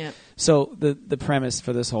did. it. Yeah. So the premise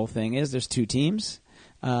for this whole thing is there's two teams.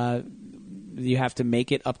 You have to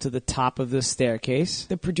make it up to the top of the staircase.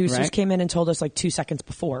 The producers right? came in and told us like 2 seconds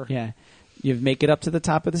before. Yeah. You make it up to the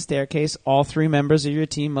top of the staircase. All three members of your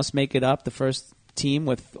team must make it up. The first team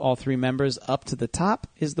with all three members up to the top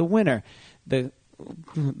is the winner. The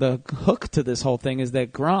hook to this whole thing is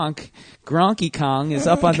that Gronky Kong is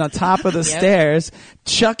up on the top of the stairs,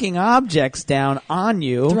 chucking objects down on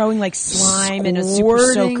you, Throwing like slime in a super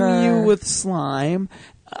squirting soaker. you with slime,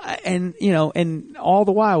 and all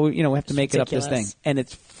the while we have to make it up this thing, ridiculous. and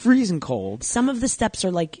it's freezing cold. Some of the steps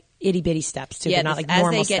are like itty bitty steps too. Yeah, They're not like as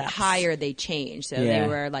normal they get steps. higher, they change. So Yeah. they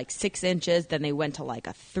were like 6 inches, then they went to like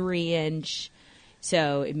a 3-inch.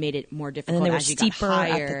 So it made it more difficult. And then they were as you steeper got at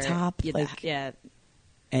the higher. top, Yeah, like- the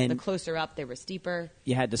And closer up, they were steeper.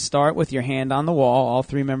 you had to start with your hand on the wall. All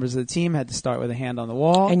three members of the team had to start with a hand on the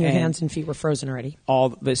wall, And your hands and feet were frozen already.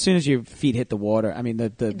 As soon as your feet hit the water, I mean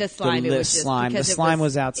the slime, it lit was just slime. The because it slime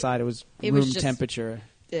was- was outside. It was it room was just- temperature.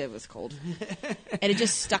 It was cold, and it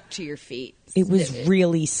just stuck to your feet. It was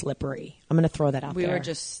really slippery. I'm going to throw that out We there. were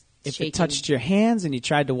just If shaking. it touched your hands and you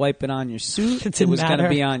tried to wipe it on your suit, It it didn't was going to matter.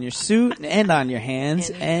 be on your suit and on your hands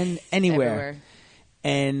and anywhere. everywhere.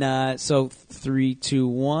 And so 3, 2,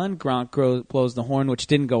 1. Gronk blows the horn, which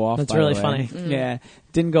didn't go off. That's by really the way. funny. Yeah,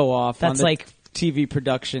 didn't go off. That's On the like- TV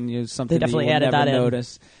production. Something They that you definitely will added never that in.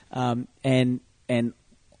 notice.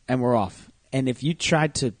 And we're off. And if you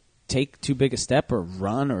tried to take too big a step or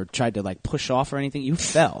run or tried to like push off or anything, you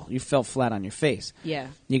fell. You fell flat on your face. Yeah.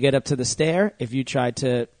 You get up to the stair. If you tried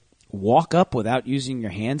to walk up without using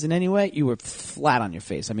your hands in any way, you were flat on your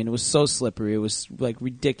face. I mean, it was so slippery. It was like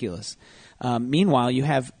ridiculous. Meanwhile, you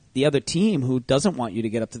have the other team who doesn't want you to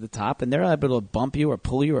get up to the top, and they're able to bump you or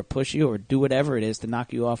pull you or push you or do whatever it is to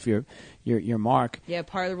knock you off your mark. Yeah,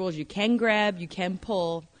 part of the rules, you can grab, you can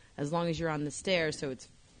pull, as long as you're on the stairs, so it's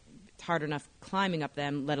hard enough climbing up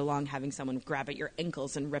them, let alone having someone grab at your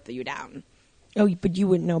ankles and rip you down. Oh, but you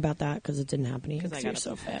wouldn't know about that because it didn't happen to you. 'Cause I Because you're got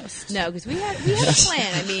so up. fast. No, because we had a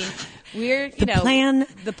plan. I mean,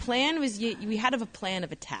 the plan was we had a plan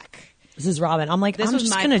of attack. This is Robin. I'm like, This I'm was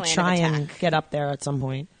just my going to plan of try and attack. get up there at some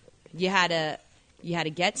point. You had to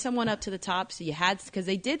get someone up to the top, so you had, because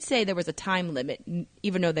they did say there was a time limit,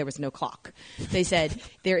 even though there was no clock. They said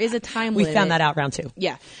there is a time We limit. found that out round 2.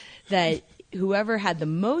 Yeah, that whoever had the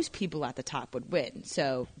most people at the top would win.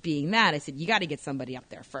 So being that, I said you got to get somebody up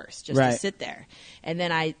there first, just Right. to sit there. And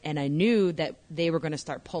then I knew that they were going to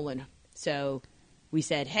start pulling. So we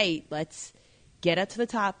said, hey, let's get up to the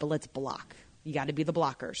top, but let's block. You got to be the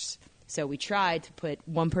blockers. So we tried to put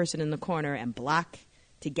one person in the corner and block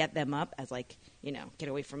to get them up as like, get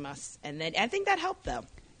away from us. And then I think that helped though.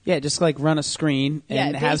 Yeah, just like run a screen Yeah,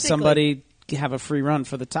 and have basically. somebody have a free run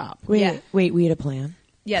for the top. Wait, Yeah. we had a plan.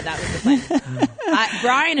 Yeah, that was the plan.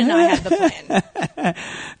 Brian and I had the plan.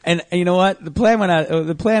 And you know what? The plan went out.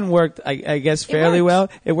 The plan worked, I guess, fairly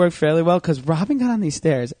worked. well. It worked fairly well because Robin got on these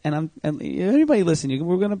stairs, and anybody listen,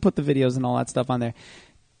 we're going to put the videos and all that stuff on there.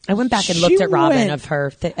 I went back and She looked at Robin went- of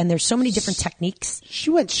her, and there's so many different techniques. She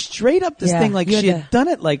went straight up this Yeah, thing like you had she had the- done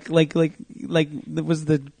it like it was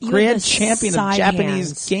the You had grand the champion of side Japanese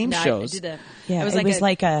hands. game No, I shows. did Yeah, it was it like was it's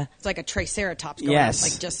like a triceratops going Yes.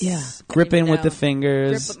 like just Yeah. I didn't Gripping even with the know. fingers.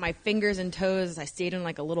 Grip with my fingers and toes. I stayed in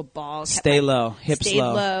like a little ball. kept Stay my- low, hips stayed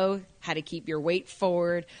low. low. Had to keep your weight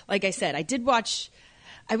forward. Like I said,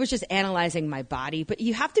 I was just analyzing my body, but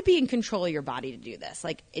you have to be in control of your body to do this.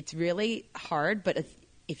 Like it's really hard, but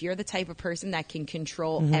if you're the type of person that can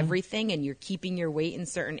control everything and you're keeping your weight in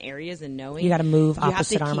certain areas and knowing You gotta move you have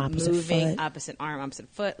opposite to arm, keep opposite moving, foot. opposite arm, opposite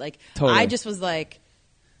foot. Like Totally. I just was like,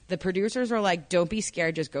 the producers were like, "Don't be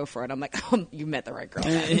scared, just go for it." I'm like, oh, "You met the right girl.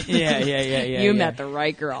 man. yeah. You met the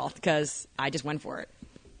right girl," because I just went for it.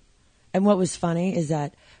 And what was funny is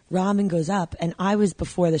that Robin goes up, and I was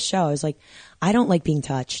before the show. I was like, I don't like being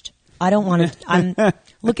touched. I don't want to.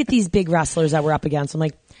 Look at these big wrestlers that we're up against. I'm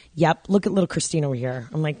like, yep. Look at little Christine over here.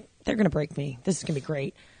 I'm like, they're gonna break me. This is gonna be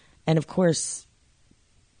great. And of course,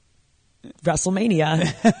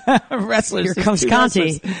 WrestleMania. wrestlers. Here there's comes two Conti.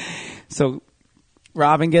 wrestlers. So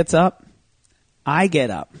Robin gets up. I get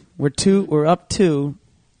up. We're up 2.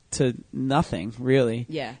 to nothing, really.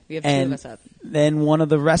 Yeah, we have two and of us up. Then one of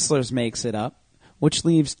the wrestlers makes it up, which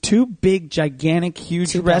leaves two big, gigantic,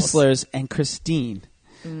 huge Two wrestlers and Christine.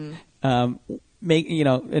 Mm-hmm.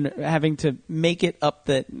 And having to make it up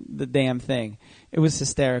the damn thing. It was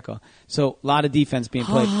hysterical. So a lot of defense being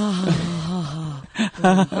played.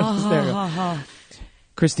 Hysterical.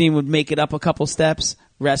 Christine would make it up a couple steps.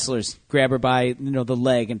 Wrestlers grab her by the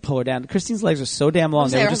leg and pull her down. Christine's legs are so damn long.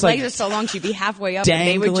 They were Her just legs like are so long, she'd be halfway up, and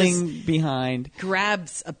they would dangling just behind. grab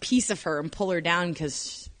a piece of her and pull her down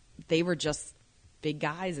because they were just big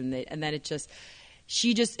guys, and then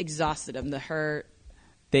she just exhausted them.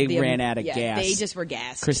 They ran out of gas. They just were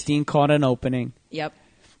gassed. Christine caught an opening. Yep.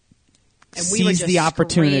 And we Seized were just the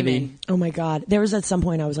opportunity. screaming. Oh my God. There was at some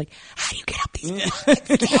point I was like, how do you get up these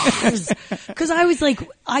fucking stairs? Because I was like,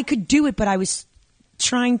 I could do it, but I was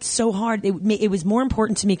trying so hard. It was more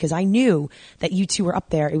important to me because I knew that you two were up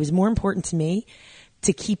there. It was more important to me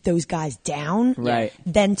to keep those guys down Right.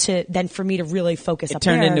 than for me to really focus up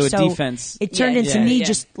turned there. into a So defense. It turned Yeah, into yeah, me yeah.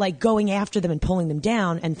 just like going after them and pulling them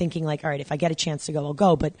down and thinking like, all right, if I get a chance to go, I'll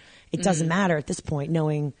go. But it doesn't matter at this point,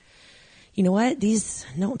 knowing, you know what,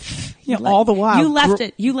 all the while,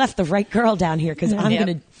 you left the right girl down here because I'm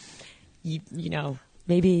Yep. gonna,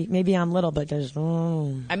 maybe I'm little, but there's.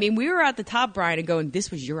 I mean, we were at the top, Brian, and going, this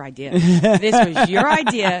was your idea. This was your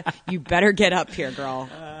idea. You better get up here, girl.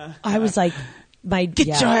 I was like,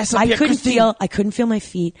 your ass up I here, couldn't Christine. I couldn't feel my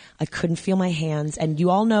feet. I couldn't feel my hands. And you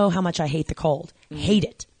all know how much I hate the cold. Hate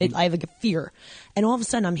it. I have a fear. And all of a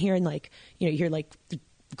sudden, I'm hearing you hear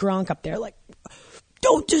Gronk up there, like,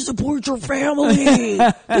 don't disappoint your family.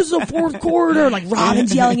 This is the fourth quarter. Like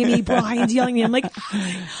Robin's yelling at me, Brian's yelling at me. I'm like,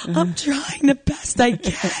 I'm trying the best I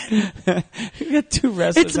can. You got two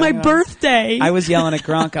wrestlers. It's my hanging on. birthday. I was yelling at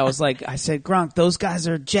Gronk. I said, Gronk, those guys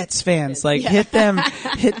are Jets fans. Like, hit them.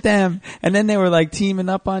 And then they were like teaming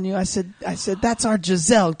up on you. I said, that's our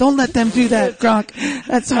Giselle. Don't let them do that, Gronk.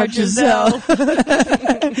 That's our Giselle.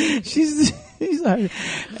 She's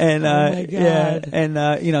and my God. yeah,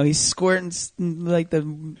 and he's squirting like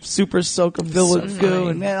the super soaker Villa goo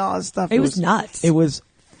and all that stuff. It was nuts. It was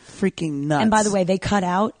freaking nuts. And by the way, they cut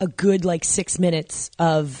out a good 6 minutes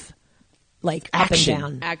of Action. up and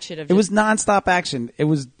down. Action of it was nonstop action. It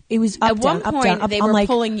was up, At one down, up, point, down, up. they I'm were like,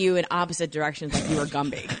 pulling you in opposite directions like you were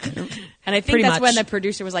Gumby. And I think Pretty that's much. when the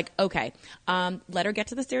producer was like, okay, let her get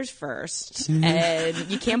to the stairs first. And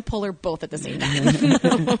you can't pull her both at the same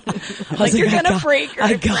time. like, you're going to break her.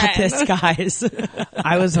 I got friend. this, guys.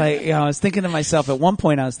 I was like, I was thinking to myself, at one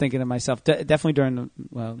point I was thinking to myself, definitely during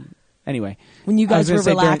anyway. When you guys I was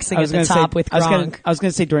were gonna say relaxing at the top with I was Gronk. going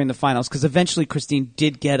to say during the finals, because eventually Christine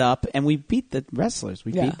did get up and we beat the wrestlers.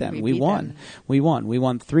 We beat them. We beat won. them. We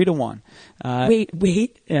won 3-1.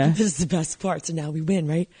 Wait. Yeah. This is the best part. So now we win,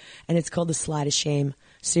 right? And it's called the slide of shame.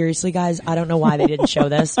 Seriously, guys, I don't know why they didn't show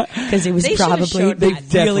this because it was They should've probably showed they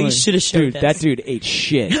that. really should have showed Dude, this. that dude ate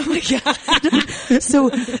shit. Oh my God.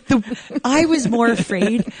 So I was more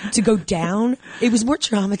afraid to go down. It was more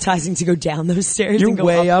traumatizing to go down those stairs You're than go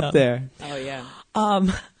way up them. there. Oh, yeah.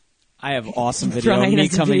 I have awesome video of Brian me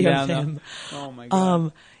has a coming video down. of him. Though. Oh my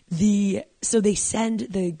god. So they send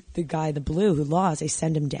the guy, the blue who lost, they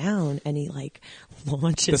send him down and he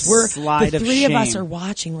launches. The slide the of three of us shame. are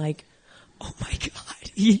watching oh my God.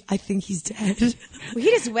 I think he's dead. Well,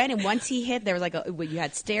 he just went, and once he hit, there was you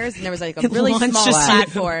had stairs, and there was a It really launched small us.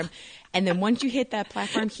 platform. And then once you hit that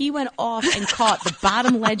platform, he went off and caught the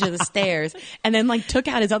bottom ledge of the stairs, and then took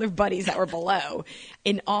out his other buddies that were below,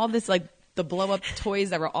 in all this the blow up toys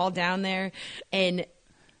that were all down there, and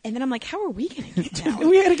then I'm like, how are we going to get down?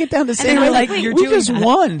 We had to get down to then say, I was like, like, you're we doing just that.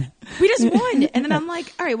 won. We just won. And then I'm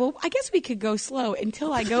like, all right, well, I guess we could go slow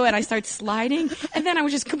until I go and I start sliding. And then I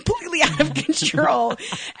was just completely out of control.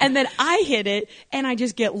 And then I hit it and I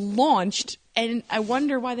just get launched. And I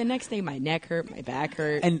wonder why the next day my neck hurt, my back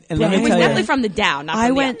hurt. And But let me it was tell you- definitely from the down, not from I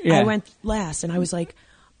the went up. Yeah. I went last and I was like,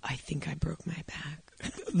 I think I broke my back.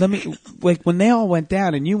 When they all went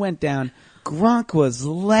down and you went down, Gronk was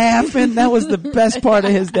laughing. That was the best part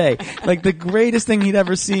of his day. The greatest thing he'd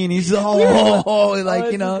ever seen. He's like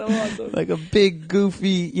a big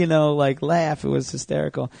goofy, laugh. It was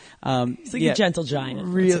hysterical. He's like a gentle giant.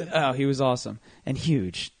 Really, he was awesome and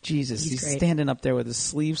huge. Jesus, He's he's great. standing up there with his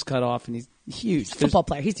sleeves cut off and he's huge. Football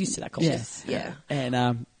player. He's used to that culture. Yeah.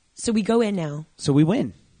 And So we go in now. so we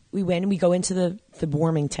win. We win and we go into the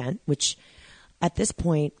warming tent, which at this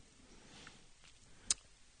point,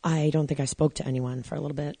 I don't think I spoke to anyone for a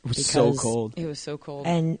little bit. It was so cold. It was so cold.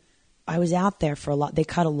 And I was out there for a lot. They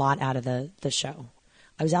cut a lot out of the show.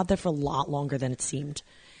 I was out there for a lot longer than it seemed.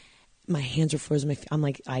 my hands are frozen. I'm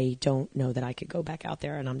like, I don't know that I could go back out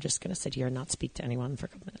there, and I'm just going to sit here and not speak to anyone for a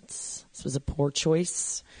couple minutes. This was a poor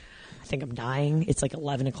choice. I think I'm dying. It's like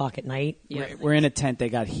 11 o'clock at night. We're in a tent. They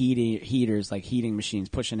got heaters, like heating machines,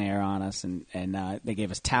 pushing air on us, and they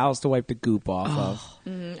gave us towels to wipe the goop off of.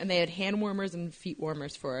 And they had hand warmers and feet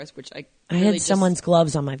warmers for us, which I really had someone's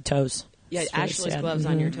gloves on my toes. Yeah, Ashley's gloves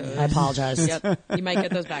on your toes. I apologize. Yep, you might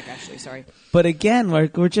get those back, Ashley. Sorry. But again,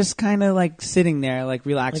 we're just kind of like sitting there, like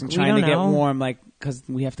relaxing, Like, trying to get warm, like because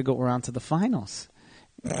we have to go around to the finals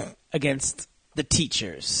against the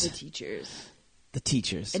teachers. The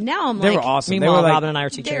teachers. And now I'm they like, were awesome. Meanwhile, they were like, Robin and I are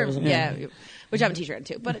teachers. Yeah, which I'm a teacher in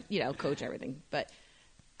too, but coach everything. But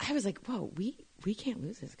I was like, whoa, we can't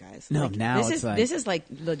lose this, guys. No, like, now this is like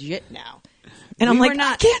legit now. And I'm like,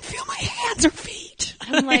 I can't feel my hands or feet.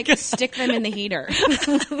 I'm like, stick them in the heater.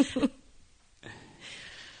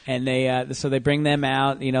 And so they bring them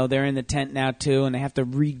out. They're in the tent now too, and they have to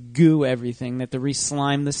re-goo everything. They have to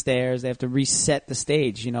re-slime the stairs. They have to reset the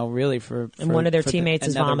stage. Really for. And one of their teammates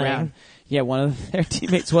is vomiting. Round. Yeah, one of their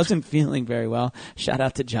teammates wasn't feeling very well. Shout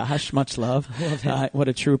out to Josh, much love. Love him. What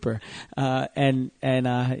a trooper!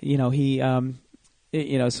 He.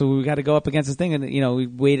 So we got to go up against this thing, and we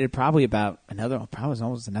waited probably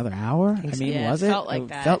almost another hour. I mean, yeah, was it? It Felt like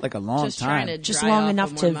that. Felt like a long just time. Trying to Just dry long off enough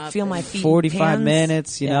and to warm up feel my and- feet. 45 hands.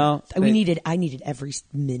 minutes. I They- needed every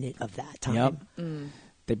minute of that time. Yep.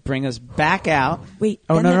 They bring us back out. Wait.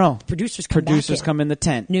 Oh then no! the Producers come back in. come in the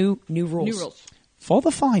tent. New rules. New rules. For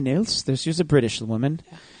the finals, there's a British woman.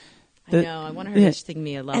 I know. I want her to sing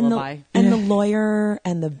me a lullaby. And the lawyer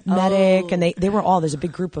and the medic and they were all. There's a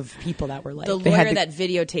big group of people that were like. The They had lawyer the- that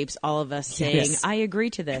videotapes all of us saying, Yes. "I agree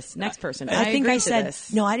to this." Next person. I think agree I to said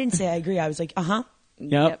this. no. I didn't say I agree. I was like, Yep.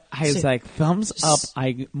 Yep. I was So- like, thumbs up.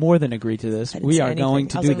 I more than agree to this. I didn't We say are anything. going I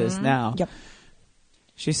to was do like, this now. Yep.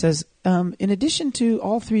 She says, in addition to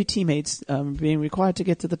all three teammates being required to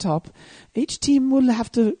get to the top, each team will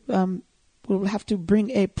have to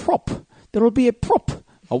bring a prop. There will be a prop.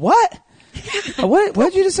 A what? A what? What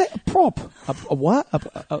did you just say? A prop. A what?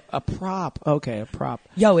 A prop. Okay, a prop.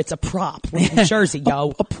 Yo, it's a prop. We're in Jersey,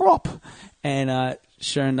 yo. A prop. And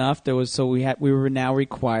sure enough, we were now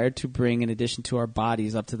required to bring, in addition to our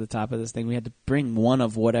bodies up to the top of this thing, we had to bring one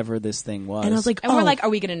of whatever this thing was. And I was like, And we're like, "Are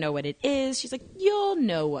we going to know what it is?" She's like, "You'll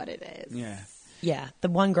know what it is." yeah. yeah. The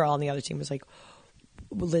one girl on the other team was like,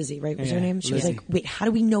 Lizzie, right? Was her Yeah, name? She was Lizzie. like, wait, how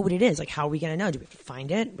do we know what it is? Like, how are we going to know? Do we have to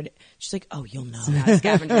find it? But she's like, oh, you'll know. Not a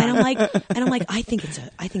scavenger. And I'm like, I think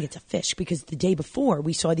it's a fish because the day before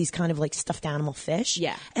we saw these kind of like stuffed animal fish.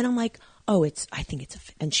 Yeah. And I'm like, I think it's a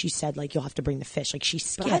fish. And she said like, you'll have to bring the fish. Like she But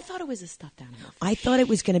skipped. I thought it was a stuffed animal. I thought it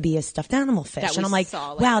was going to be a stuffed animal fish. That And we I'm like,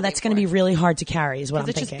 saw, like, wow, the that's day going to be before. really hard to carry is what I'm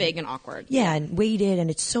Because it's thinking. just big and awkward. Yeah, and weighted, and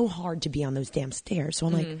it's so hard to be on those damn stairs. So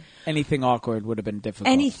I'm like, Anything awkward would have been difficult.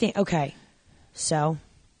 anything. Okay. So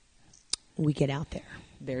we get out there.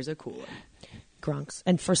 There's a cooler. Grunk's.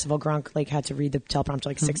 And first of all, Grunk like had to read the teleprompter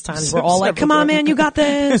like 6 times. We're all like, come on, man, you got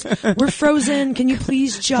this. We're frozen. Can you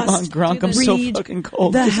please just on, Grunk, I'm so read fucking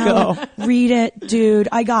cold. the Just hell? go. Read it, dude.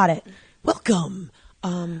 I got it. Welcome.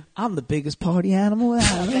 I'm the biggest party animal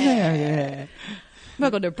out there.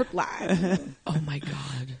 Welcome to Brookline. Oh my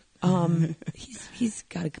God. He's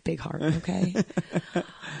got a big heart, okay?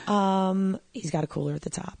 He's got a cooler at the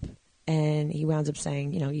top. And he wound up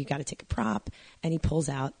saying, you got to take a prop. And he pulls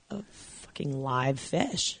out a fucking live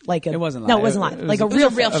fish. It wasn't live. No, it wasn't live. Like a was real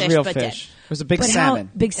a real fish. fish, A real but fish. dead. It was a big But salmon.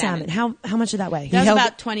 Big salmon. How much did that weigh? He That was held-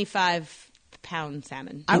 about 25-pound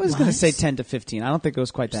salmon. I was going to was? say 10 to 15. I don't think it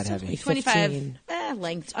was quite that heavy. like 25 15.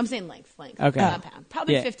 length. I'm saying length. Okay. Not pound.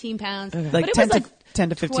 Probably Yeah. 15 pounds. Like But it 10 was to 10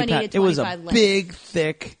 to 15 20 pounds. to It was a 25 length. big,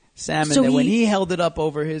 thick salmon So that when he- he held it up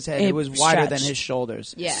over his head, it It was wider than stretched. his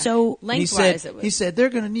shoulders. Yeah. So- And he lengthwise, said, it was. he said, they're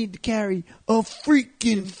going to need to carry a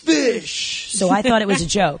freaking fish. So I thought it was a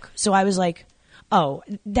joke. So I was like, oh,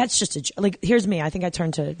 that's just a joke. Like, here's me. I think I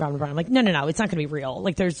turned to Robin Brown. I'm like, no, it's not going to be real.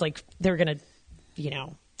 Like, there's like, they're going to,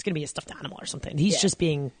 it's going to be a stuffed animal or something. He's just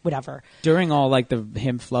being whatever. During all like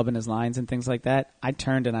him flubbing his lines and things like that, I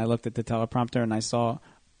turned and I looked at the teleprompter and I saw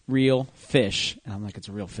real fish. And I'm like, it's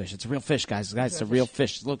a real fish. It's a real fish, guys. Guys, it's a real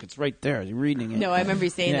fish. Look, it's right there. You're reading it. No, I remember you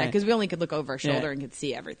saying Yeah. that because we only could look over our shoulder Yeah. and could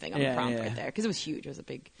see everything on Yeah, the prompt yeah. right there because it was huge. It was a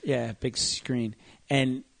big. Yeah, big screen.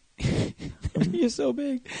 And you're so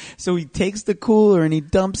big. So he takes the cooler and he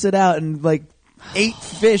dumps it out and like 8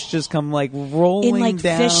 fish just come like rolling in like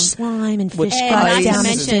down. fish slime and with fish And guts not to down the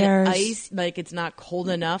mention stairs. ice, like it's not cold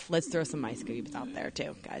enough. Let's throw some ice cubes out there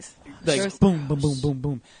too, guys. Like boom, boom, boom, boom,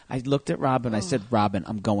 boom. I looked at Robin. I said, "Robin,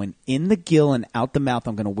 I'm going in the gill and out the mouth.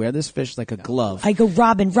 I'm going to wear this fish like a glove." I go,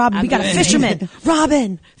 Robin, we got a gonna- fisherman.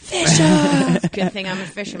 Robin, fisher. Good thing I'm a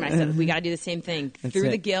fisherman. I said we got to do the same thing. Through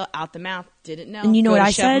it. the gill, out the mouth. Didn't know. And you know Go what to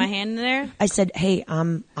I shove said? my hand in there. I said, hey,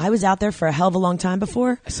 I was out there for a hell of a long time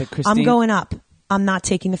before. I said, I'm Christine- going up. I'm not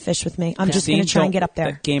taking the fish with me. I'm just going to try and get up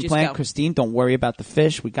there. The game Just plan, go. Christine. Don't worry about the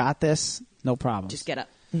fish. We got this. No problem. Just get up.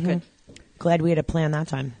 Mm-hmm. Good. Glad we had a plan that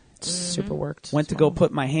time. Super worked. Went to go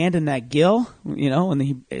put my hand in that gill, when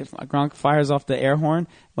if Gronk fires off the air horn,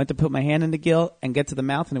 went to put my hand in the gill and get to the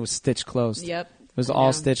mouth, and it was stitched closed. Yep. It was I all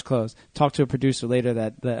know. stitched closed. Talked to a producer later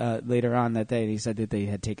later on that day, and he said that they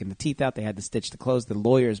had taken the teeth out. They had to stitch to close. The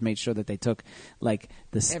lawyers made sure that they took like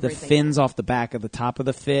the Everything fins off the back of the top of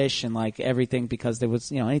the fish and like everything, because there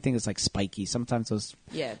was anything that's like spiky. Sometimes those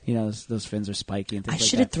those fins are spiky and I things like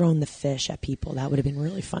should that. have thrown the fish at people. That would have been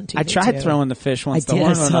really fun too. I tried throwing the fish once. I did, The I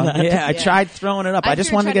one saw went on. that. Yeah, I tried throwing it up. I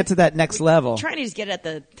just wanted to get to that next level. Trying to just get at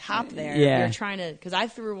the top there. Yeah. You're trying to, because I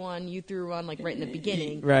threw one, you threw one, like right in the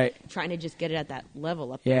beginning. Right. Trying to just get it at that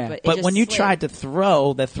level up Yeah, there. But, it but just when you slid. tried to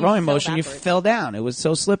throw, that throwing fell motion, you backwards. fell down. It was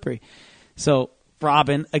so slippery. So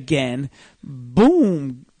Robin, again,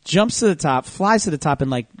 boom, jumps to the top, flies to the top in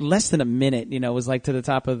like less than a minute. Was like to the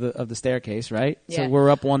top of the staircase, right? So Yeah. we're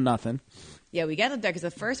up 1-0. Yeah, we got up there because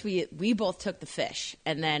at first we both took the fish,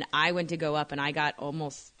 and then I went to go up, and I got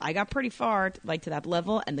pretty far, like to that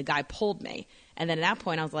level, and the guy pulled me. And then at that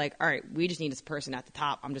point, I was like, all right, we just need this person at the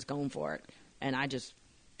top. I'm just going for it, and I just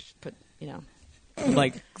put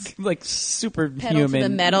like pedal superhuman. to the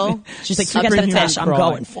metal. She's like, forget the Superhuman fish. I'm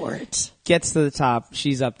crawling. going for it. Gets to the top.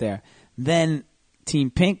 She's up there. Then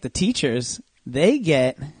Team Pink, the teachers, they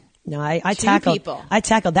get. No, I Two tackled. people. I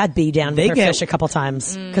tackled that bee down They with her get- fish a couple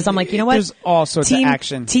times because I'm like, you know what? There's all sorts of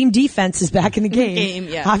action. Team defense is back in the game.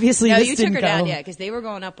 Yeah. Obviously, no, this you took didn't her go. down, yeah, because they were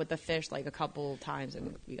going up with the fish like a couple times,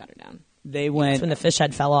 and we got her down. They That's went. when the fish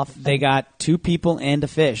head fell off. They got 2 people and a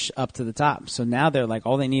fish up to the top. So now they're like,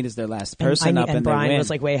 all they need is their last person up, and and they Brian win.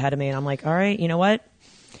 was like way ahead of me, and I'm like, all right, you know what?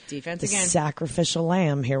 Defense The again. sacrificial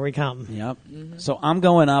lamb. Here we come. Yep. So I'm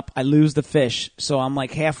going up. I lose the fish. So I'm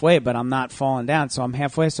like halfway, but I'm not falling down. So I'm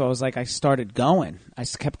halfway. So I was like, I started going. I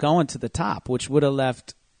kept going to the top, which would have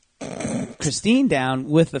left Christine down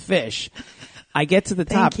with the fish. I get to the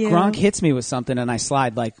top. Thank you. Gronk hits me with something, and I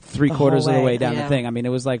slide like 3/4 whole of the way. way down Yeah. the thing. I mean, it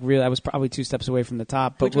was like really. I was probably 2 steps away from the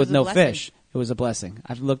top, but Which with was a no blessing. fish. It was a blessing.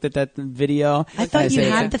 I've looked at that video. I and thought you said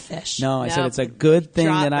it's had a- the fish. No, I said No, it's a good thing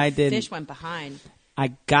drop- that I the did. Fish went behind.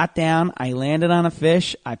 I got down, I landed on a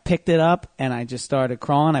fish, I picked it up, and I just started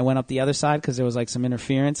crawling. I went up the other side because there was like some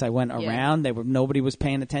interference. I went Yeah. around. Nobody was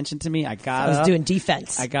paying attention to me. I got I was up. doing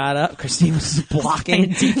defense. I got up. Christine was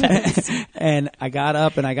blocking and I got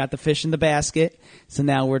up and I got the fish in the basket. So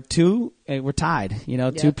now we're tied. 2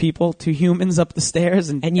 Yep. people, 2 humans up the stairs,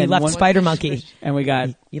 and and you left one- Spider Monkey. And we got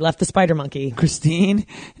You left the Spider Monkey. Christine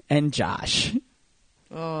and Josh,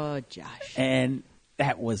 Oh, Josh. and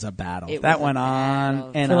that was a battle. It That was a went on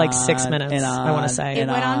battle. and For like on 6 minutes, and I wanna on say. It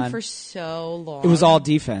and went on for so long. It was all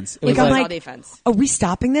defense. It Like, was I'm It was like, all defense. are we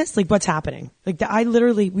stopping this? Like, what's happening? Like,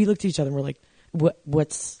 we looked at each other and we're like, what are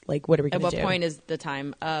we At going to what do? point is the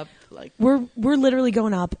time up? Like, We're literally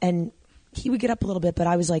going up, and he would get up a little bit, but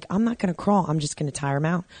I was like, I'm not going to crawl. I'm just going to tire him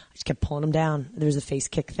out. I just kept pulling him down. There was a face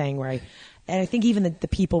kick thing where and I think even the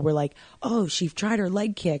people were like, oh, she tried her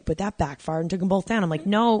leg kick, but that backfired and took them both down. I'm like,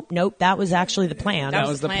 nope, that was actually the plan. That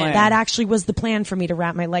was the plan. That actually was the plan for me to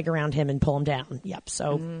wrap my leg around him and pull him down. Yep.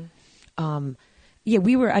 So, yeah,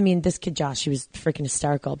 this kid Josh, he was freaking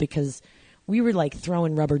hysterical because we were like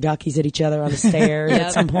throwing rubber duckies at each other on the stairs Yep.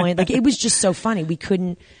 at some point. Like, it was just so funny. We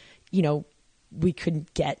couldn't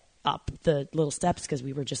get up the little steps because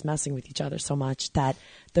we were just messing with each other so much that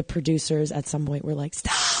the producers at some point were like,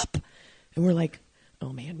 stop. And we're like,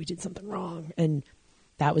 oh man, we did something wrong. And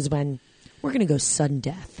that was when we're going to go sudden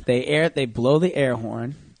death. They blow the air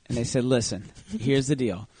horn and they said, listen, here's the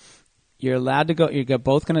deal. You're allowed to go. You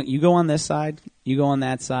go on this side. You go on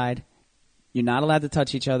that side. You're not allowed to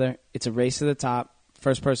touch each other. It's a race to the top.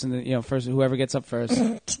 First person, whoever gets up first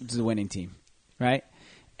is the winning team, right?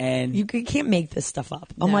 And You can't make this stuff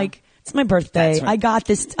up. I'm No. like, it's my birthday. That's right. I got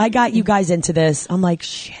this. I got you guys into this. I'm like,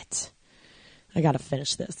 shit. I got to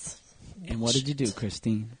finish this. and what did you do,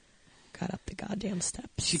 Christine? Got up the goddamn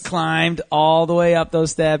steps. She climbed all the way up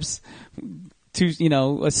those steps.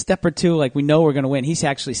 A step or two, like we know we're going to win. He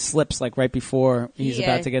actually slips like right before he's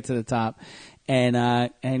Yeah. about to get to the top, and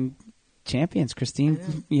champions,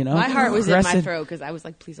 Christine. You know, My heart was in my aggressive. throat because I was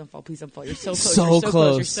like, please don't fall, please don't fall. You're so close. So You're so close.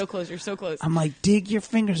 close. You're so close. You're so close. I'm like, dig your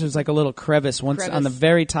fingers. There's like a little crevice once on the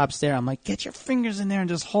very top stair. I'm like, get your fingers in there and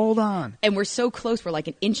just hold on. And we're so close. We're like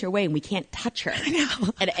an inch away and we can't touch her. I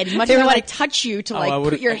know. And much They as were I want like- to touch you to I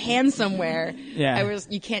would've- put your hand somewhere, Yeah.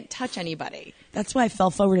 you can't touch anybody. That's why I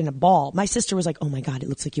fell forward in a ball. My sister was like, "Oh my God, it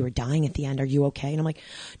looks like you were dying at the end. Are you okay?" And I'm like,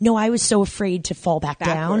 "No, I was so afraid to fall back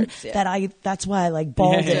down Backwards, yeah. that's why I like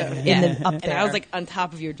balled it in the, up And there." I was like on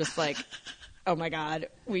top of you, just like, oh my God,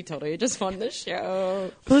 we totally just won the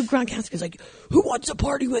show. Well, Gronkowski's like, "Who wants to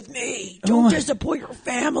party with me? Don't disappoint your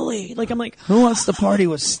family." Like I'm like, Who wants to party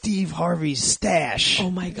with Steve Harvey's stash? "Oh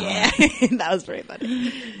my God." Yeah, that was pretty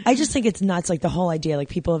funny. I just think it's nuts. Like the whole idea, like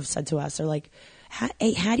people have said to us, they're like,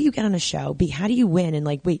 A, how do you get on a show? B, how do you win? And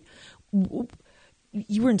like, wait,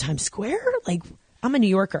 you were in Times Square? Like, I'm a New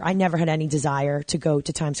Yorker. I never had any desire to go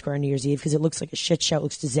to Times Square on New Year's Eve because it looks like a shit show. It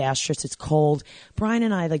looks disastrous. It's cold. Brian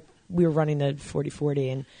and I, like, we were running the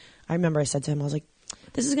 40-40, and I remember I said to him, I was like,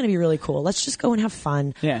 this is going to be really cool. Let's just go and have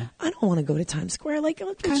fun. Yeah. I don't want to go to Times Square. Like,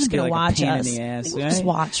 we're Kinda just be going to like a watch pain in us. the ass, We'll just right?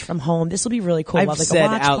 watch from home. This will be really cool. I've We'll have, like, said a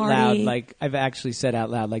watch out party. loud, like I've actually said out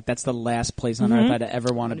loud, like that's the last place on earth I'd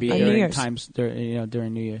ever want to be On New during Year's.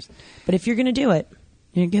 during New Year's. But if you're going to do it,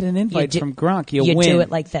 You get an invite do- from Gronk. You you win. do it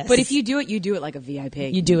like this. But if you do it like a VIP.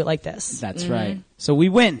 you do it like this. That's right. So we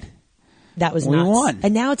win. That was We nuts. won.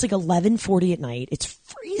 And now it's like 11:40 at night. It's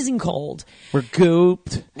freezing cold. We're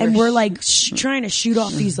gooped. And we're like trying to shoot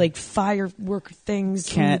off these like firework things.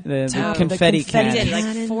 from The top, confetti We cannons. did like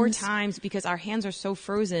cannons. 4 times because our hands are so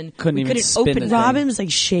frozen. Couldn't we even couldn't spin open the them. thing. Robin was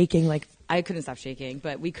like shaking, like I couldn't stop shaking,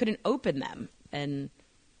 but we couldn't open them. And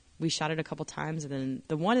we shot it a couple times, and then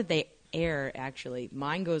the one that they air, actually,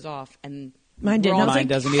 mine goes off, and Mine did we're all not. Mine like-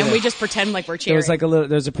 doesn't And either. we just pretend like we're There cheering. was like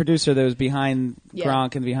there's a producer that was behind Yeah.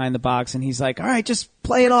 Gronk and behind the box, and he's like, "All right, just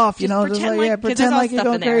play it off, you Just know, pretend just like- yeah, 'cause pretend there's all like you're stuff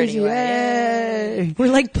going in there crazy." anyway. Yay.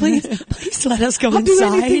 we're like, please let us go I'll do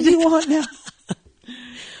inside. anything you want now.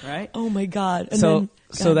 Right? Oh my God. And So then,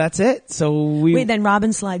 so that's it. So we wait, then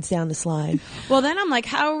Robin slides down the slide. Well, then I'm like,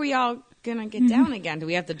 how are we all gonna get down again? Do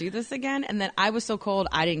we have to do this again? And then I was so cold,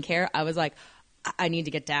 I didn't care. I was like, I need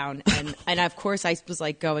to get down, and of course I was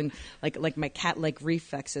like going like my cat like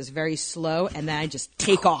reflexes, very slow, and then I just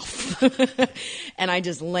take off, and I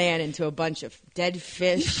just land into a bunch of dead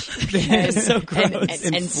fish, and, So gross.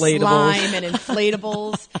 and Inflatables. slime and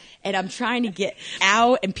inflatables, and I'm trying to get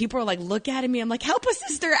out, and people are like, look at me. I'm like, help a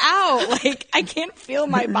sister out! Like I can't feel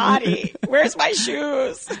my body. Where's my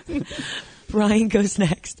shoes? Brian goes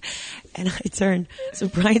next, and I turn. So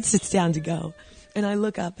Brian sits down to go, and I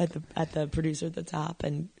look up at the producer at the top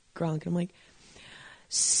and Gronk, and I'm like,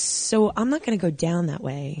 so I'm not going to go down that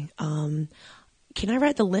way. Can I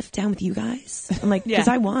ride the lift down with you guys? I'm like, because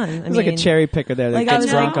Yeah. I won. I There's like a cherry picker there that like, I gets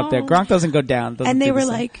was Gronk like, up there. oh. Gronk doesn't go down. doesn't and they do the were same.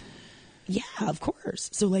 like, yeah, of course.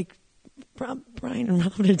 So like, Brian and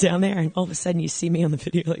Robin are down there, and all of a sudden you see me on the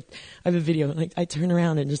video. Like, I have a video. Like, I turn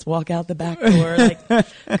around and just walk out the back door. Like,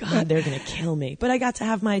 God, they're gonna kill me. But I got to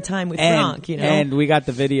have my time with Gronk. You know, and we got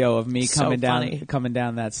the video of me So coming funny.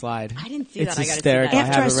 down that slide. I didn't see It's that. I gotta see hysterical. that.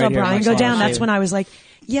 after have I it saw right here on Brian my go phone. down, I'll that's show when you. I was like,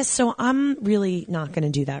 yes. So I'm really not gonna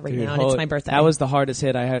do that right Dude, now, and it's my birthday. That was the hardest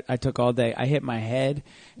hit I took all day. I hit my head.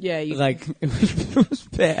 Yeah, you Like it was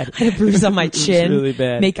bad. I had a bruise on my It was chin. really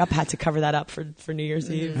bad. Makeup had to cover that up for New Year's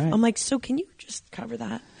Eve. Right. I'm like, so can you just cover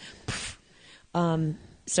that?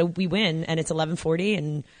 So we win, and it's 11:40,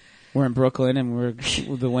 and We're in Brooklyn and we're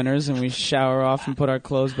the winners, and we shower off and put our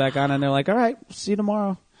clothes back on, and they're like, "All right, see you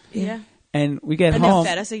tomorrow." Yeah. And we get And home. they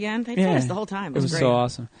fed us again. They fed us the whole time. It was, great. so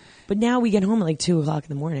awesome. but now we get home at like 2:00 in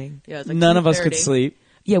the morning. Yeah, it was like None of us could 2:30. sleep.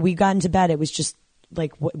 Yeah, we got into bed. It was just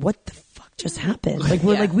like, what the fuck just happened? Like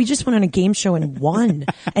we're Yeah. like, we just went on a game show and won,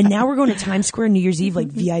 and now we're going to Times Square New Year's Eve like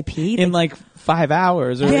VIP. In like 5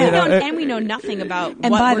 hours. Or, Yeah. you know, And we know nothing about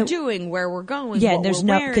And what by we're the- doing, where we're going. Yeah, what there's we're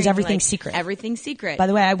no- wearing, 'cause everything's like, secret. Everything's secret. By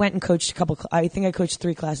the way, I went and coached a couple. I think I coached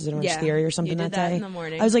 3 classes at Orange Yeah, Theory or something you did that that day. in the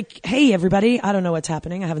morning. I was like, "Hey, everybody! I don't know what's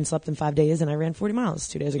happening. I haven't slept in 5 days, and I ran 40 miles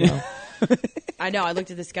 2 days ago." I know. I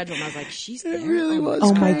looked at the schedule and I was like, "She's there." really was.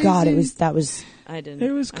 Oh my god! crazy. That was. I didn't.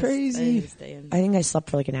 It was I crazy. didn't stay in. I think I slept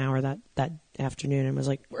for like an hour that afternoon and was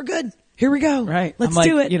like, "We're good. Here we go. Right. Let's I'm like,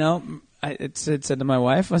 do it." You know, it said to my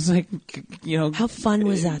wife, I was like, you know. How fun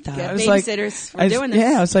was that though? Get I was like, babysitters. We're I was- doing this.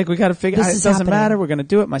 Yeah, I was like, we got to figure. This It is doesn't happening. matter. We're going to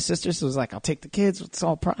do it. My sister was like, I'll take the kids. It's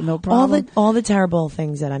all no problem. all the terrible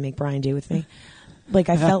things that I make Brian do with me. Like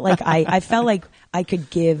I felt like I felt like I could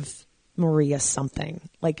give Maria something.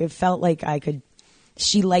 Like it felt like I could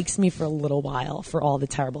she likes me for a little while for all the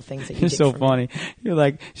terrible things that you You're did so for funny. You're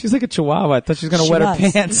like, she's like a chihuahua. I thought she was going to She wet was.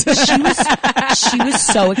 her pants. She was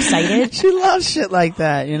so excited. She loves shit like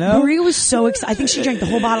that, you know? Maria was so excited. I think she drank the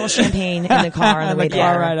whole bottle of champagne in the car on the way the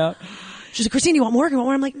car there. ride up. She's like, Christine, you want more? You want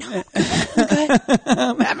more? I'm like, no, I'm good.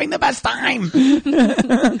 I'm having the best time.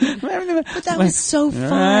 But that was so All fun.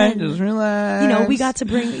 right, just relax. You know, we got to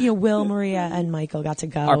bring, Will, Maria, and Michael got to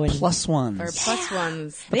go. our and plus ones. Our plus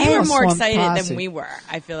ones. The They were plus more one excited posse. than we were.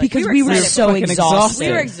 I feel like because we were excited so fucking exhausted.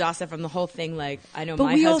 We were exhausted from the whole thing. Like I know But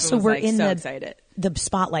my we husband also was were like in so the excited. the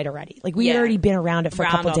spotlight already. Like we had Yeah. already been around it for a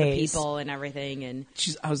Around couple all days. the people and everything, and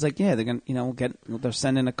I was like, yeah, they're gonna, they're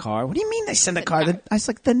sending a car. What do you mean they send a car? I was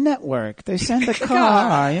like, the network. They send a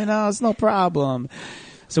car. It's no problem.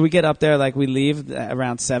 So we get up there, like we leave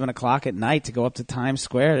around 7:00 at night to go up to Times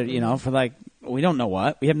Square. For like, we don't know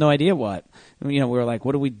what. We have no idea what. We were like,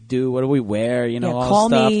 what do we do? What do we wear? All call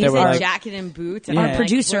stuff. me. They were our like, jacket and boots. And Yeah. I'm Our like,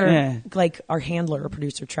 producer, Yeah. like our handler,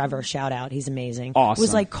 producer Trevor, shout out, he's amazing. Awesome.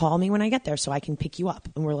 Was like, call me when I get there so I can pick you up.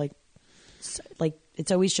 And we're like,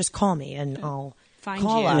 it's always just call me and I'll Find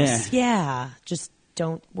call you. us. Yeah, just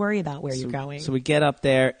don't worry about where you're going. So we get up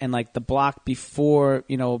there, and like the block before,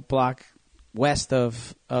 block west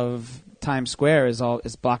of Times Square is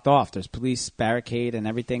blocked off. There's police barricade and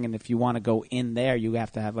everything, and if you want to go in there, you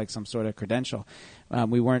have to have like some sort of credential.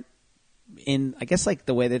 We weren't in. I guess like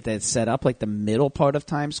the way that it's set up, like the middle part of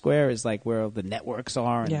Times Square is like where the networks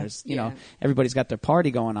are, and Yeah. there's Yeah. everybody's got their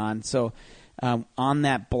party going on. So on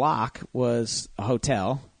that block was a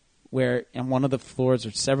hotel where on one of the floors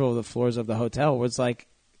or several of the floors of the hotel was like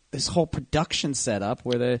this whole production setup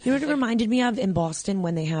where You know what it reminded me of in Boston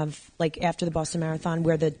when they have, like, after the Boston Marathon,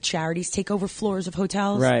 where the charities take over floors of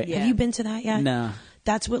hotels? Right. Yeah. Have you been to that yet? No.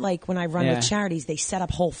 That's what, like, when I run Yeah. with charities, they set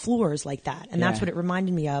up whole floors like that. And that's Yeah. what it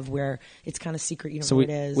reminded me of, where it's kind of secret, you know So where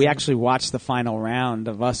we, it is. we and- actually watched the final round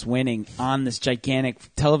of us winning on this gigantic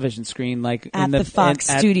television screen, like At in the Fox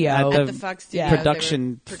studio. At the Fox studio, they were-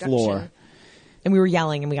 production floor. And we were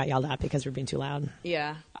yelling and we got yelled at because we were being too loud.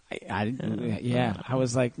 Yeah. I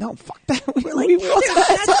was like, no, fuck that. We're like,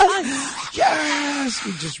 what? Yes,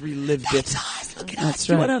 we just relived it. That's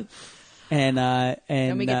right. What up?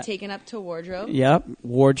 And we get taken up to wardrobe. Yep,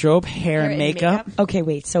 wardrobe, hair and makeup. Okay,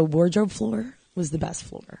 wait. So wardrobe floor was the best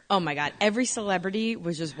floor. Oh my god! Every celebrity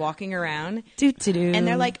was just walking around, Do-do-do. and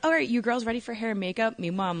they're like, "All right, you girls ready for hair and makeup?"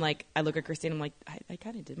 Meanwhile, I'm like, I look at Christine. I'm like, I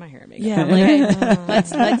kind of did my hair and makeup. Yeah,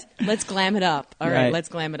 like, Let's glam it up. All right, Right. let's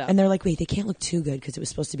glam it up. and they're like, wait, they can't look too good because it was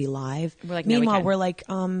supposed to be live. We're like, no, we meanwhile, can. we're like,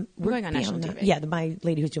 we're going on national TV. Yeah, my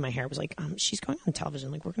lady who's doing my hair was like, she's going on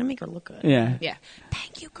television. Like, we're gonna make her look good. Yeah. yeah,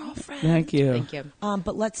 Thank you, girlfriend. Thank you. thank you.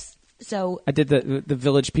 But let's. So I did the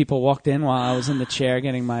village people walked in while I was in the chair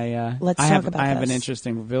getting my. Let's I talk have, about I have an this.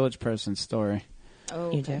 interesting village person story. Oh,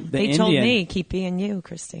 you do. okay. They told Indian- me keep being you,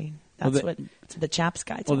 Christine. That's Well, what the Chaps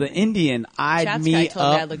guy Well, told the me. Indian eyed Chaps me guy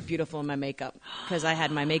told me I up. looked beautiful in my makeup because I had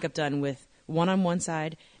my makeup done with one on one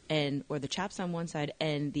side or the chaps on one side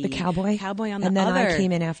and the cowboy? on the And then other. I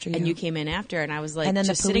came in after you. and you came in after, and I was like, And then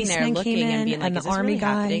the just sitting there policeman looking came and in, being like, and is the this army really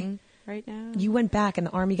guy. happening right now? You went back, and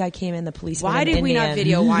the army guy came in. The policeman. Why and did we not Indian.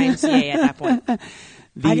 video YMCA at that point?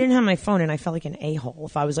 I didn't have my phone, and I felt like an a-hole.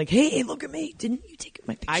 If I was like, "Hey, look at me," didn't you take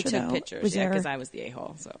my picture? I took though? pictures, Was there? because I was the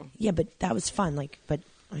a-hole. So Yeah, but that was fun. Like, but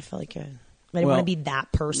I felt like I didn't Well, want to be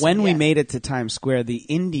that person. When we Yeah. made it to Times Square, the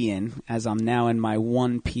Indian, as I'm now in my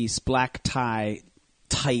one-piece black tie,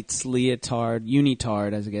 tights, leotard,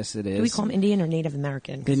 unitard, as I guess it is. Do we call him Indian or Native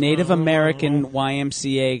American? The Native American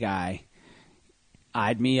YMCA guy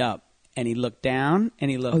eyed me up. And he looked down,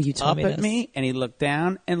 and he looked you told up me at this. me, and he looked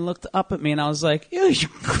down and looked up at me, and I was like, "Ew, you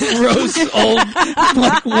gross old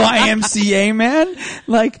like YMCA man!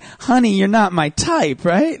 Like, honey, you're not my type,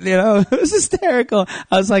 right?" It was hysterical.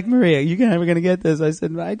 I was like, "Maria, you're never gonna get this." I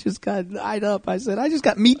said, "I just got eyed up." I said, "I just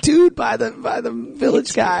got me too'd by the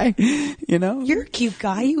village guy." You're a cute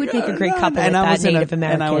guy. You would make a great couple and with I that was in Native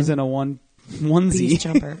American. and I was in a onesie. Beast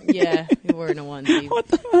jumper. yeah, we were in a onesie.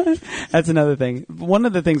 That's another thing. One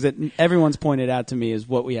of the things that everyone's pointed out to me is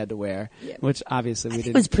what we had to wear, Yeah. which obviously we think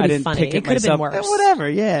didn't. it was pretty I didn't funny. pick It could have been myself. worse. Whatever.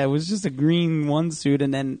 Yeah, it was just a green one suit,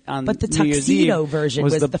 and then on But the New Year's tuxedo Eve version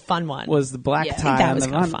was the fun one. Was the black Yeah. I think tie that on was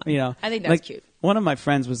the kinda front? fun. I think that was cute. One of my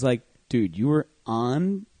friends was like, "Dude, you were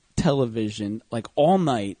on television like all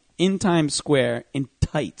night in Times Square in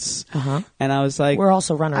tights," and I was like, We're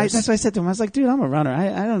also runners. That's what I said to him. I was like, "Dude, I'm a runner.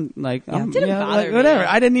 I don't like. I'm, Didn't yeah, bother like, me. whatever.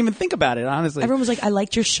 I didn't even think about it. Honestly, Everyone was like, "I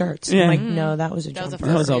liked your shirts." Yeah. I'm like, no, that was a That was a jumper.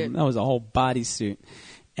 fur- that was a whole bodysuit,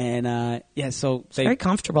 and so It's they very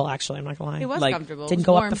comfortable, actually. I'm not gonna lie. It was Like, comfortable. It Didn't was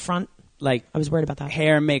go warm. up the front. like I was worried about that.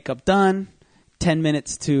 hair and makeup done, 10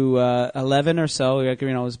 minutes to 11 or so. Like,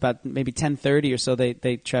 it was about maybe 10:30 or so.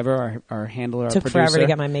 Trevor, our handler, Took our forever producer, to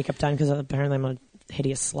get my makeup done because apparently I'm a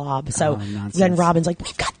hideous slob. So nonsense. then Robin's like,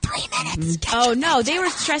 we've got 3 minutes. Get Oh your no, face they were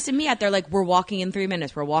on." stressing me out. They're like, we're walking in 3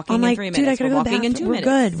 minutes. We're walking I'm in like, 3 dude, I minutes. gotta We're go to the walking in bathroom. 2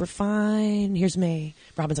 We're minutes. good. We're fine. Here's me.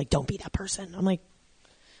 Robin's like, don't be that person. I'm like,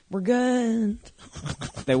 we're good.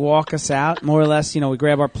 They walk us out, more or less. We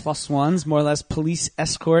grab our +1s, more or less police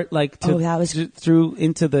escort, like That was through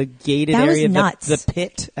into the gated That was area, nuts. the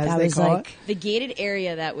pit, as That they was call like- it. The gated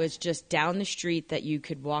area that was just down the street that you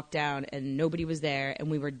could walk down and nobody was there,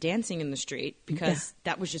 and we were dancing in the street because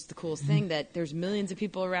that was just the coolest thing. That there's millions of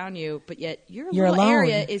people around you, but yet your You're little alone.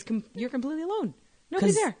 area is you're completely alone.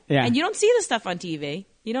 Nobody's 'Cause- there, Yeah. and you don't see the stuff on TV.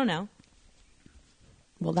 You don't know.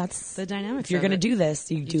 Well, that's The dynamics If you're of going to it. do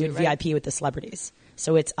this, you do do it it right. VIP with the celebrities.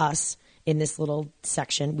 So it's us in this little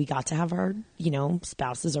section. We got to have our,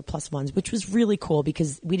 spouses or +1s, which was really cool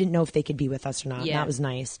because we didn't know if they could be with us or not. Yeah. And that was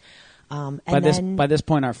nice. And By then this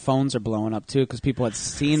point, our phones are blowing up too because people had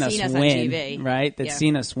seen us Seen us on win, TV. right? They'd Yeah.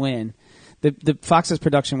 seen us win. The Fox's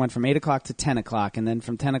production went from 8 o'clock to 10 o'clock, and then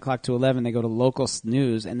from 10 o'clock to 11, they go to local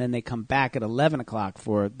news, and then they come back at 11 o'clock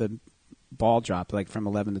for the ball drop, like from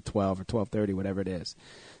 11 to 12 or 12:30, whatever it is.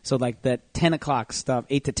 So like that 10 o'clock stuff,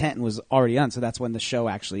 8 to 10 was already on, so that's when the show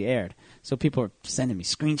actually aired. So people are sending me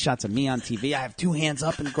screenshots of me on TV. I have 2 hands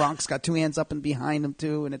up, and Gronk's got 2 hands up and behind him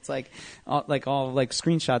too, and it's like all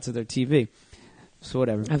screenshots of their TV. So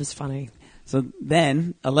whatever. that was funny. So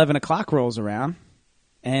then 11 o'clock rolls around,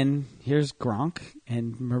 and here's Gronk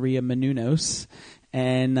and Maria Menounos,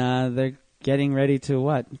 and they're getting ready to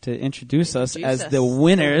introduce us as the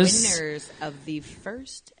winners. The winners of the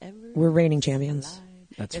first ever. We're reigning champions.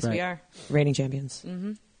 That's yes, right. we are. Reigning champions.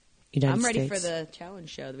 Mm-hmm. United I'm ready States. for the challenge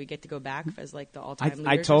show that we get to go back as like the all-time leaders.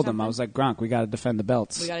 I or told them, something. I was like, Gronk, we got to defend the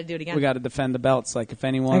belts. We gotta do it again. We got to defend the belts. Like if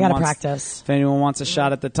anyone I got to wants, practice. if anyone wants a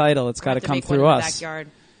shot at the title, it's got Have to come make one through in the us. backyard.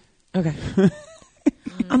 Okay.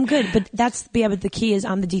 I'm good, but but the key is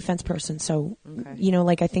I'm the defense person. So,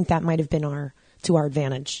 Okay. I think that might have been to our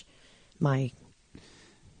advantage, my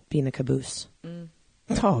being the caboose.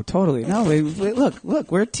 Oh, totally. No,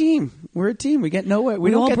 look, we're a team. We're a team. We get nowhere.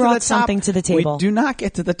 We don't all get brought to the top. something to the table. We do not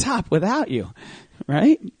get to the top without you,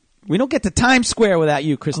 right? We don't get to Times Square without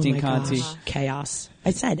you, Christine Oh my Conti. gosh. Chaos.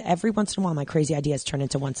 I said every once in a while my crazy ideas turn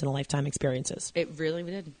into once in a lifetime experiences. It really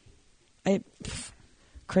did.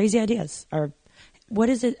 Crazy ideas are, what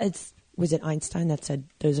is it? Was it Einstein that said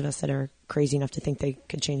those of us that are crazy enough to think they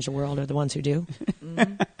could change the world are the ones who do?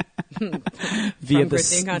 via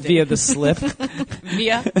Christine Conti. via the slip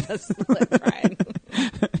Via the slip, right?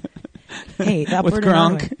 Hey, with upward and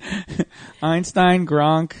Gronk, onward. Einstein,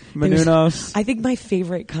 Gronk, There was- Menounos. I think my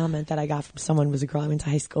favorite comment that I got from someone was a girl I went to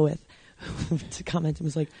high school with. To comment and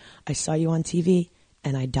was like, "I saw you on TV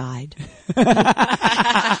and I died.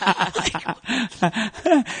 I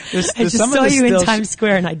just saw you in Times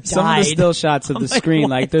Square and I died." Some of the still shots of I'm the like, screen,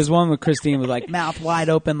 what? like there's one with Christine with like mouth wide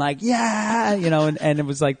open, like yeah, and it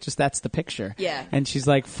was like just that's the picture. Yeah. And she's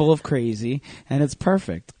like full of crazy, and it's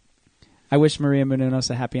perfect. I wish Maria Menounos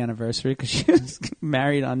a happy anniversary because she was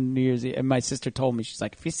married on New Year's Eve. And my sister told me, she's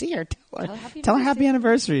like, if you see her, tell her happy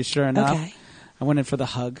anniversary. Sure enough, Okay. I went in for the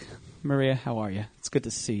hug. Maria, how are you? It's good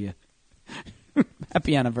to see you.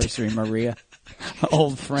 Happy anniversary, Maria.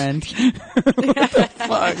 Old friend. What the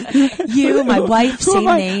fuck? You, my wife, Who same am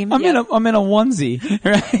I? name. I'm Yep. in a onesie,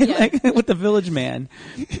 right? Like with the village man.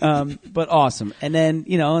 But awesome. And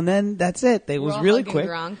then that's it. It was all really hugging quick.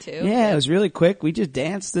 Gronk, too. Yeah, it was really quick. We just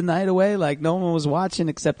danced the night away like no one was watching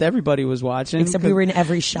except everybody was watching. Except we were in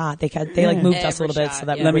every shot. They Yeah. moved us a Every little bit shot, so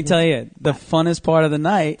that yeah. Let me wouldn't- tell you, the funnest part of the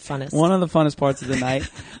night, Funnest. one of the funnest parts of the night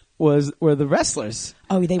were the wrestlers,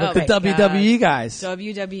 Oh, they were Oh, the great. WWE guys.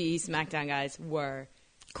 WWE SmackDown guys were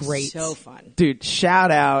Great. so fun. Dude,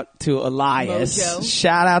 shout out to Elias. Mojo.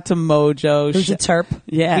 Shout out to Mojo. Who's a terp?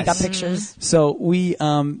 Yes. We got pictures. So we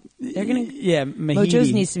They're gonna. yeah, Mahidi.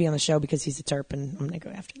 Mojo's needs to be on the show because he's a terp, and I'm gonna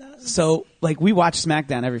go after that. So like we watch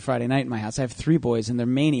SmackDown every Friday night in my house. I have 3 boys and they're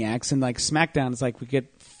maniacs, and like SmackDown is like we get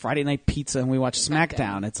Friday night pizza and we watch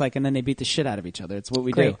SmackDown. It's like, and then they beat the shit out of each other. It's what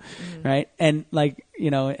we Great. do, right? And like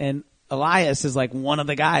and Elias is like one of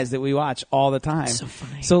the guys that we watch all the time. So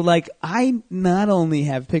funny. So like I not only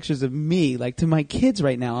have pictures of me like to my kids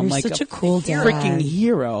right now. I'm You're like such a cool dad. freaking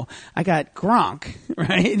hero. I got Gronk,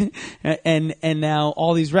 right? And now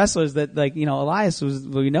all these wrestlers that like, Elias was,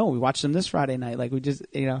 we watched him this Friday night. Like we just,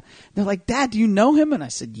 they're like, Dad, do you know him? And I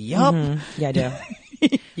said, yup. Yeah, I do.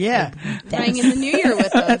 Yeah. Playing in the New Year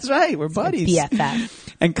with us. That's right. We're buddies.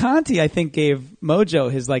 BFF. And Conti, I think, gave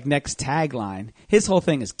Mojo his like next tagline. His whole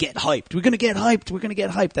thing is "Get hyped. We're gonna get hyped. We're gonna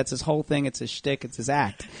get hyped." That's his whole thing. It's his shtick. It's his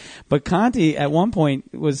act. But Conti at one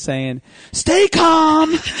point was saying, "Stay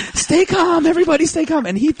calm, stay calm, everybody, stay calm,"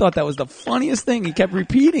 and he thought that was the funniest thing. He kept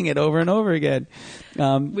repeating it over and over again.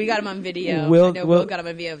 We got him on video. Will got him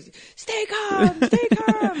on video. Stay calm, stay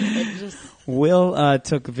calm. It just, Will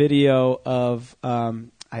took video of.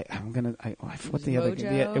 I forget the other.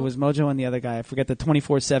 Mojo? It was Mojo and the other guy. I forget the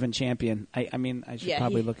 24/7 champion. I should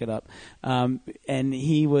probably look it up. And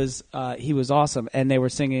he was awesome. And they were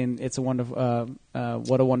singing "It's a Wonderful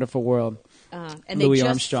What a Wonderful World." And Louis they just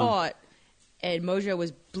Armstrong. fought, and Mojo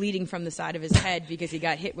was bleeding from the side of his head because he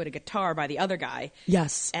got hit with a guitar by the other guy.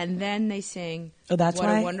 Yes. And then they sing Oh, that's "What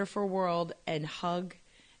why? a Wonderful World" and hug,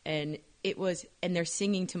 and it was, and they're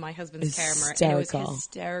singing to my husband's camera, and it was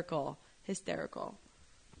hysterical.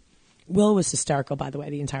 Will was hysterical, by the way,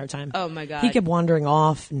 the entire time. Oh, my God. He kept wandering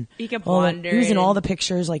off. And He kept He wandering. was in all the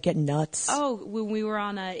pictures, like getting nuts. Oh, when we were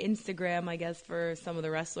on Instagram, I guess for some of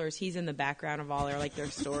the wrestlers, he's in the background of all their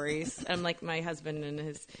stories. And I'm like my husband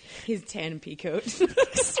in his tan pea coat.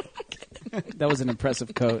 That was an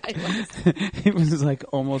impressive coat. It It was like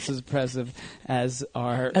almost as impressive as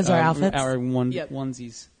our outfits? our Yep.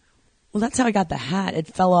 onesies. Well, that's how I got the hat. It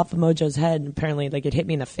fell off of Mojo's head, and apparently, like, it hit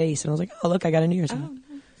me in the face. And I was like, oh, look, I got a New Year's hat.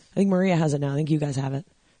 I think Maria has it now. I think you guys have it.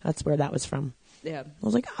 That's where that was from. Yeah. I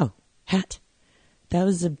was like, oh, hat. That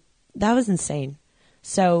was insane.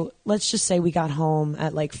 So let's just say we got home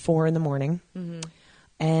at like 4 a.m. Mm-hmm.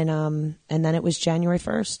 And then it was January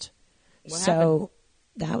 1st. What so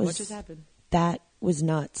happened? that was What just happened? That was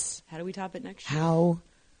nuts. How do we top it next year? How?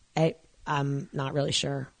 I'm not really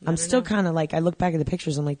sure. I'm don't still know. kind of like, I look back at the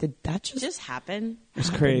pictures. I'm like, did that just happen?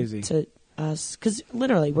 It's crazy. to us? Because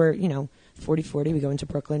literally, we're 40-40. We go into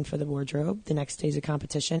Brooklyn for the wardrobe. The next day's a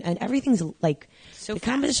competition, and everything's like So the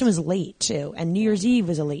fast. competition was late too, and New Year's Eve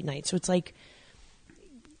was a late night. So it's like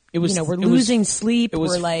It was. we're it was- losing sleep. It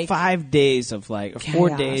was we're like 5 days of like, or 4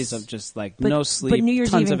 chaos. days of just like but, no sleep. But New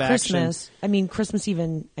Year's tons Eve of and action. Christmas. I mean, Christmas Eve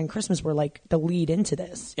and Christmas were like the lead into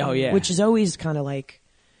this. Oh, yeah. which is always kind of like.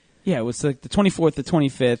 Yeah, it was like the 24th, the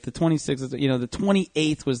 25th, the 26th, the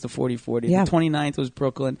 28th was the 40-40, Yeah. the 29th was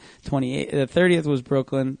Brooklyn, the 30th was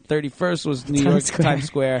Brooklyn, 31st was New York, Square. Times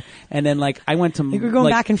Square, and then like I went to Like, we're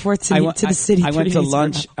going back and forth to the city I went 3 to days in a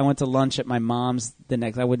lunch. row. I went to lunch at my mom's the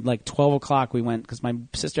next. I would like 12 o'clock. We went because my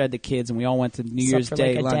sister had the kids, and we all went to New Slept Year's for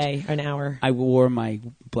Day like a lunch. day, an hour. I wore my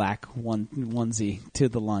black onesie to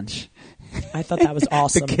the lunch. I thought that was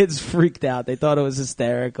awesome. The kids freaked out. They thought it was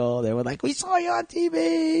hysterical. They were like, "We saw you on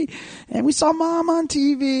TV, and we saw Mom on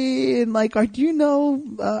TV, and like, do you know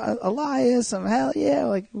Elias? Hell yeah!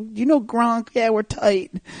 Like, do you know Gronk? Yeah, we're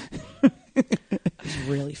tight." It was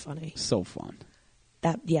really funny. So fun.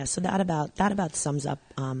 So that about sums up.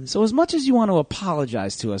 So as much as you want to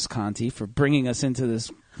apologize to us, Conti, for bringing us into this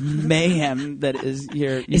mayhem that is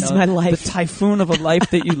my life. the typhoon of a life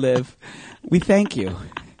that you live, we thank you.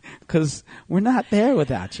 Because we're not there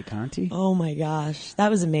without you, Conti. Oh my gosh, that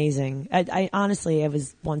was amazing. I honestly, it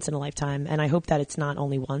was once in a lifetime, and I hope that it's not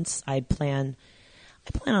only once. I plan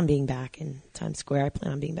on being back in Times Square. I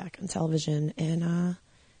plan on being back on television, and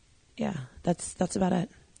yeah, that's about it.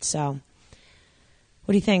 So,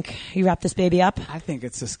 what do you think? You wrap this baby up? I think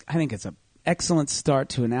it's an excellent start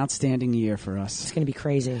to an outstanding year for us. It's going to be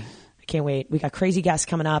crazy. I can't wait. We got crazy guests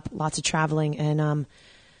coming up, lots of traveling, and I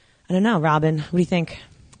don't know, Robin. What do you think?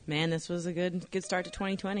 Man, this was a good start to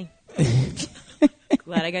 2020.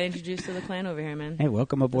 Glad I got introduced to the clan over here, man. Hey,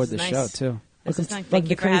 welcome aboard the This is show nice. too. This is nice. Thank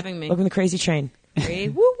you for having me. Welcome to the Crazy Train. Woo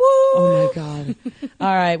woo! Oh my God.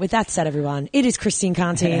 All right. With that said, everyone, it is Christine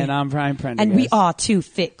Conti. And I'm Brian Prendergast. And we are two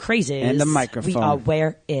fit crazies. And the microphone. We are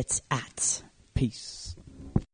where it's at. Peace.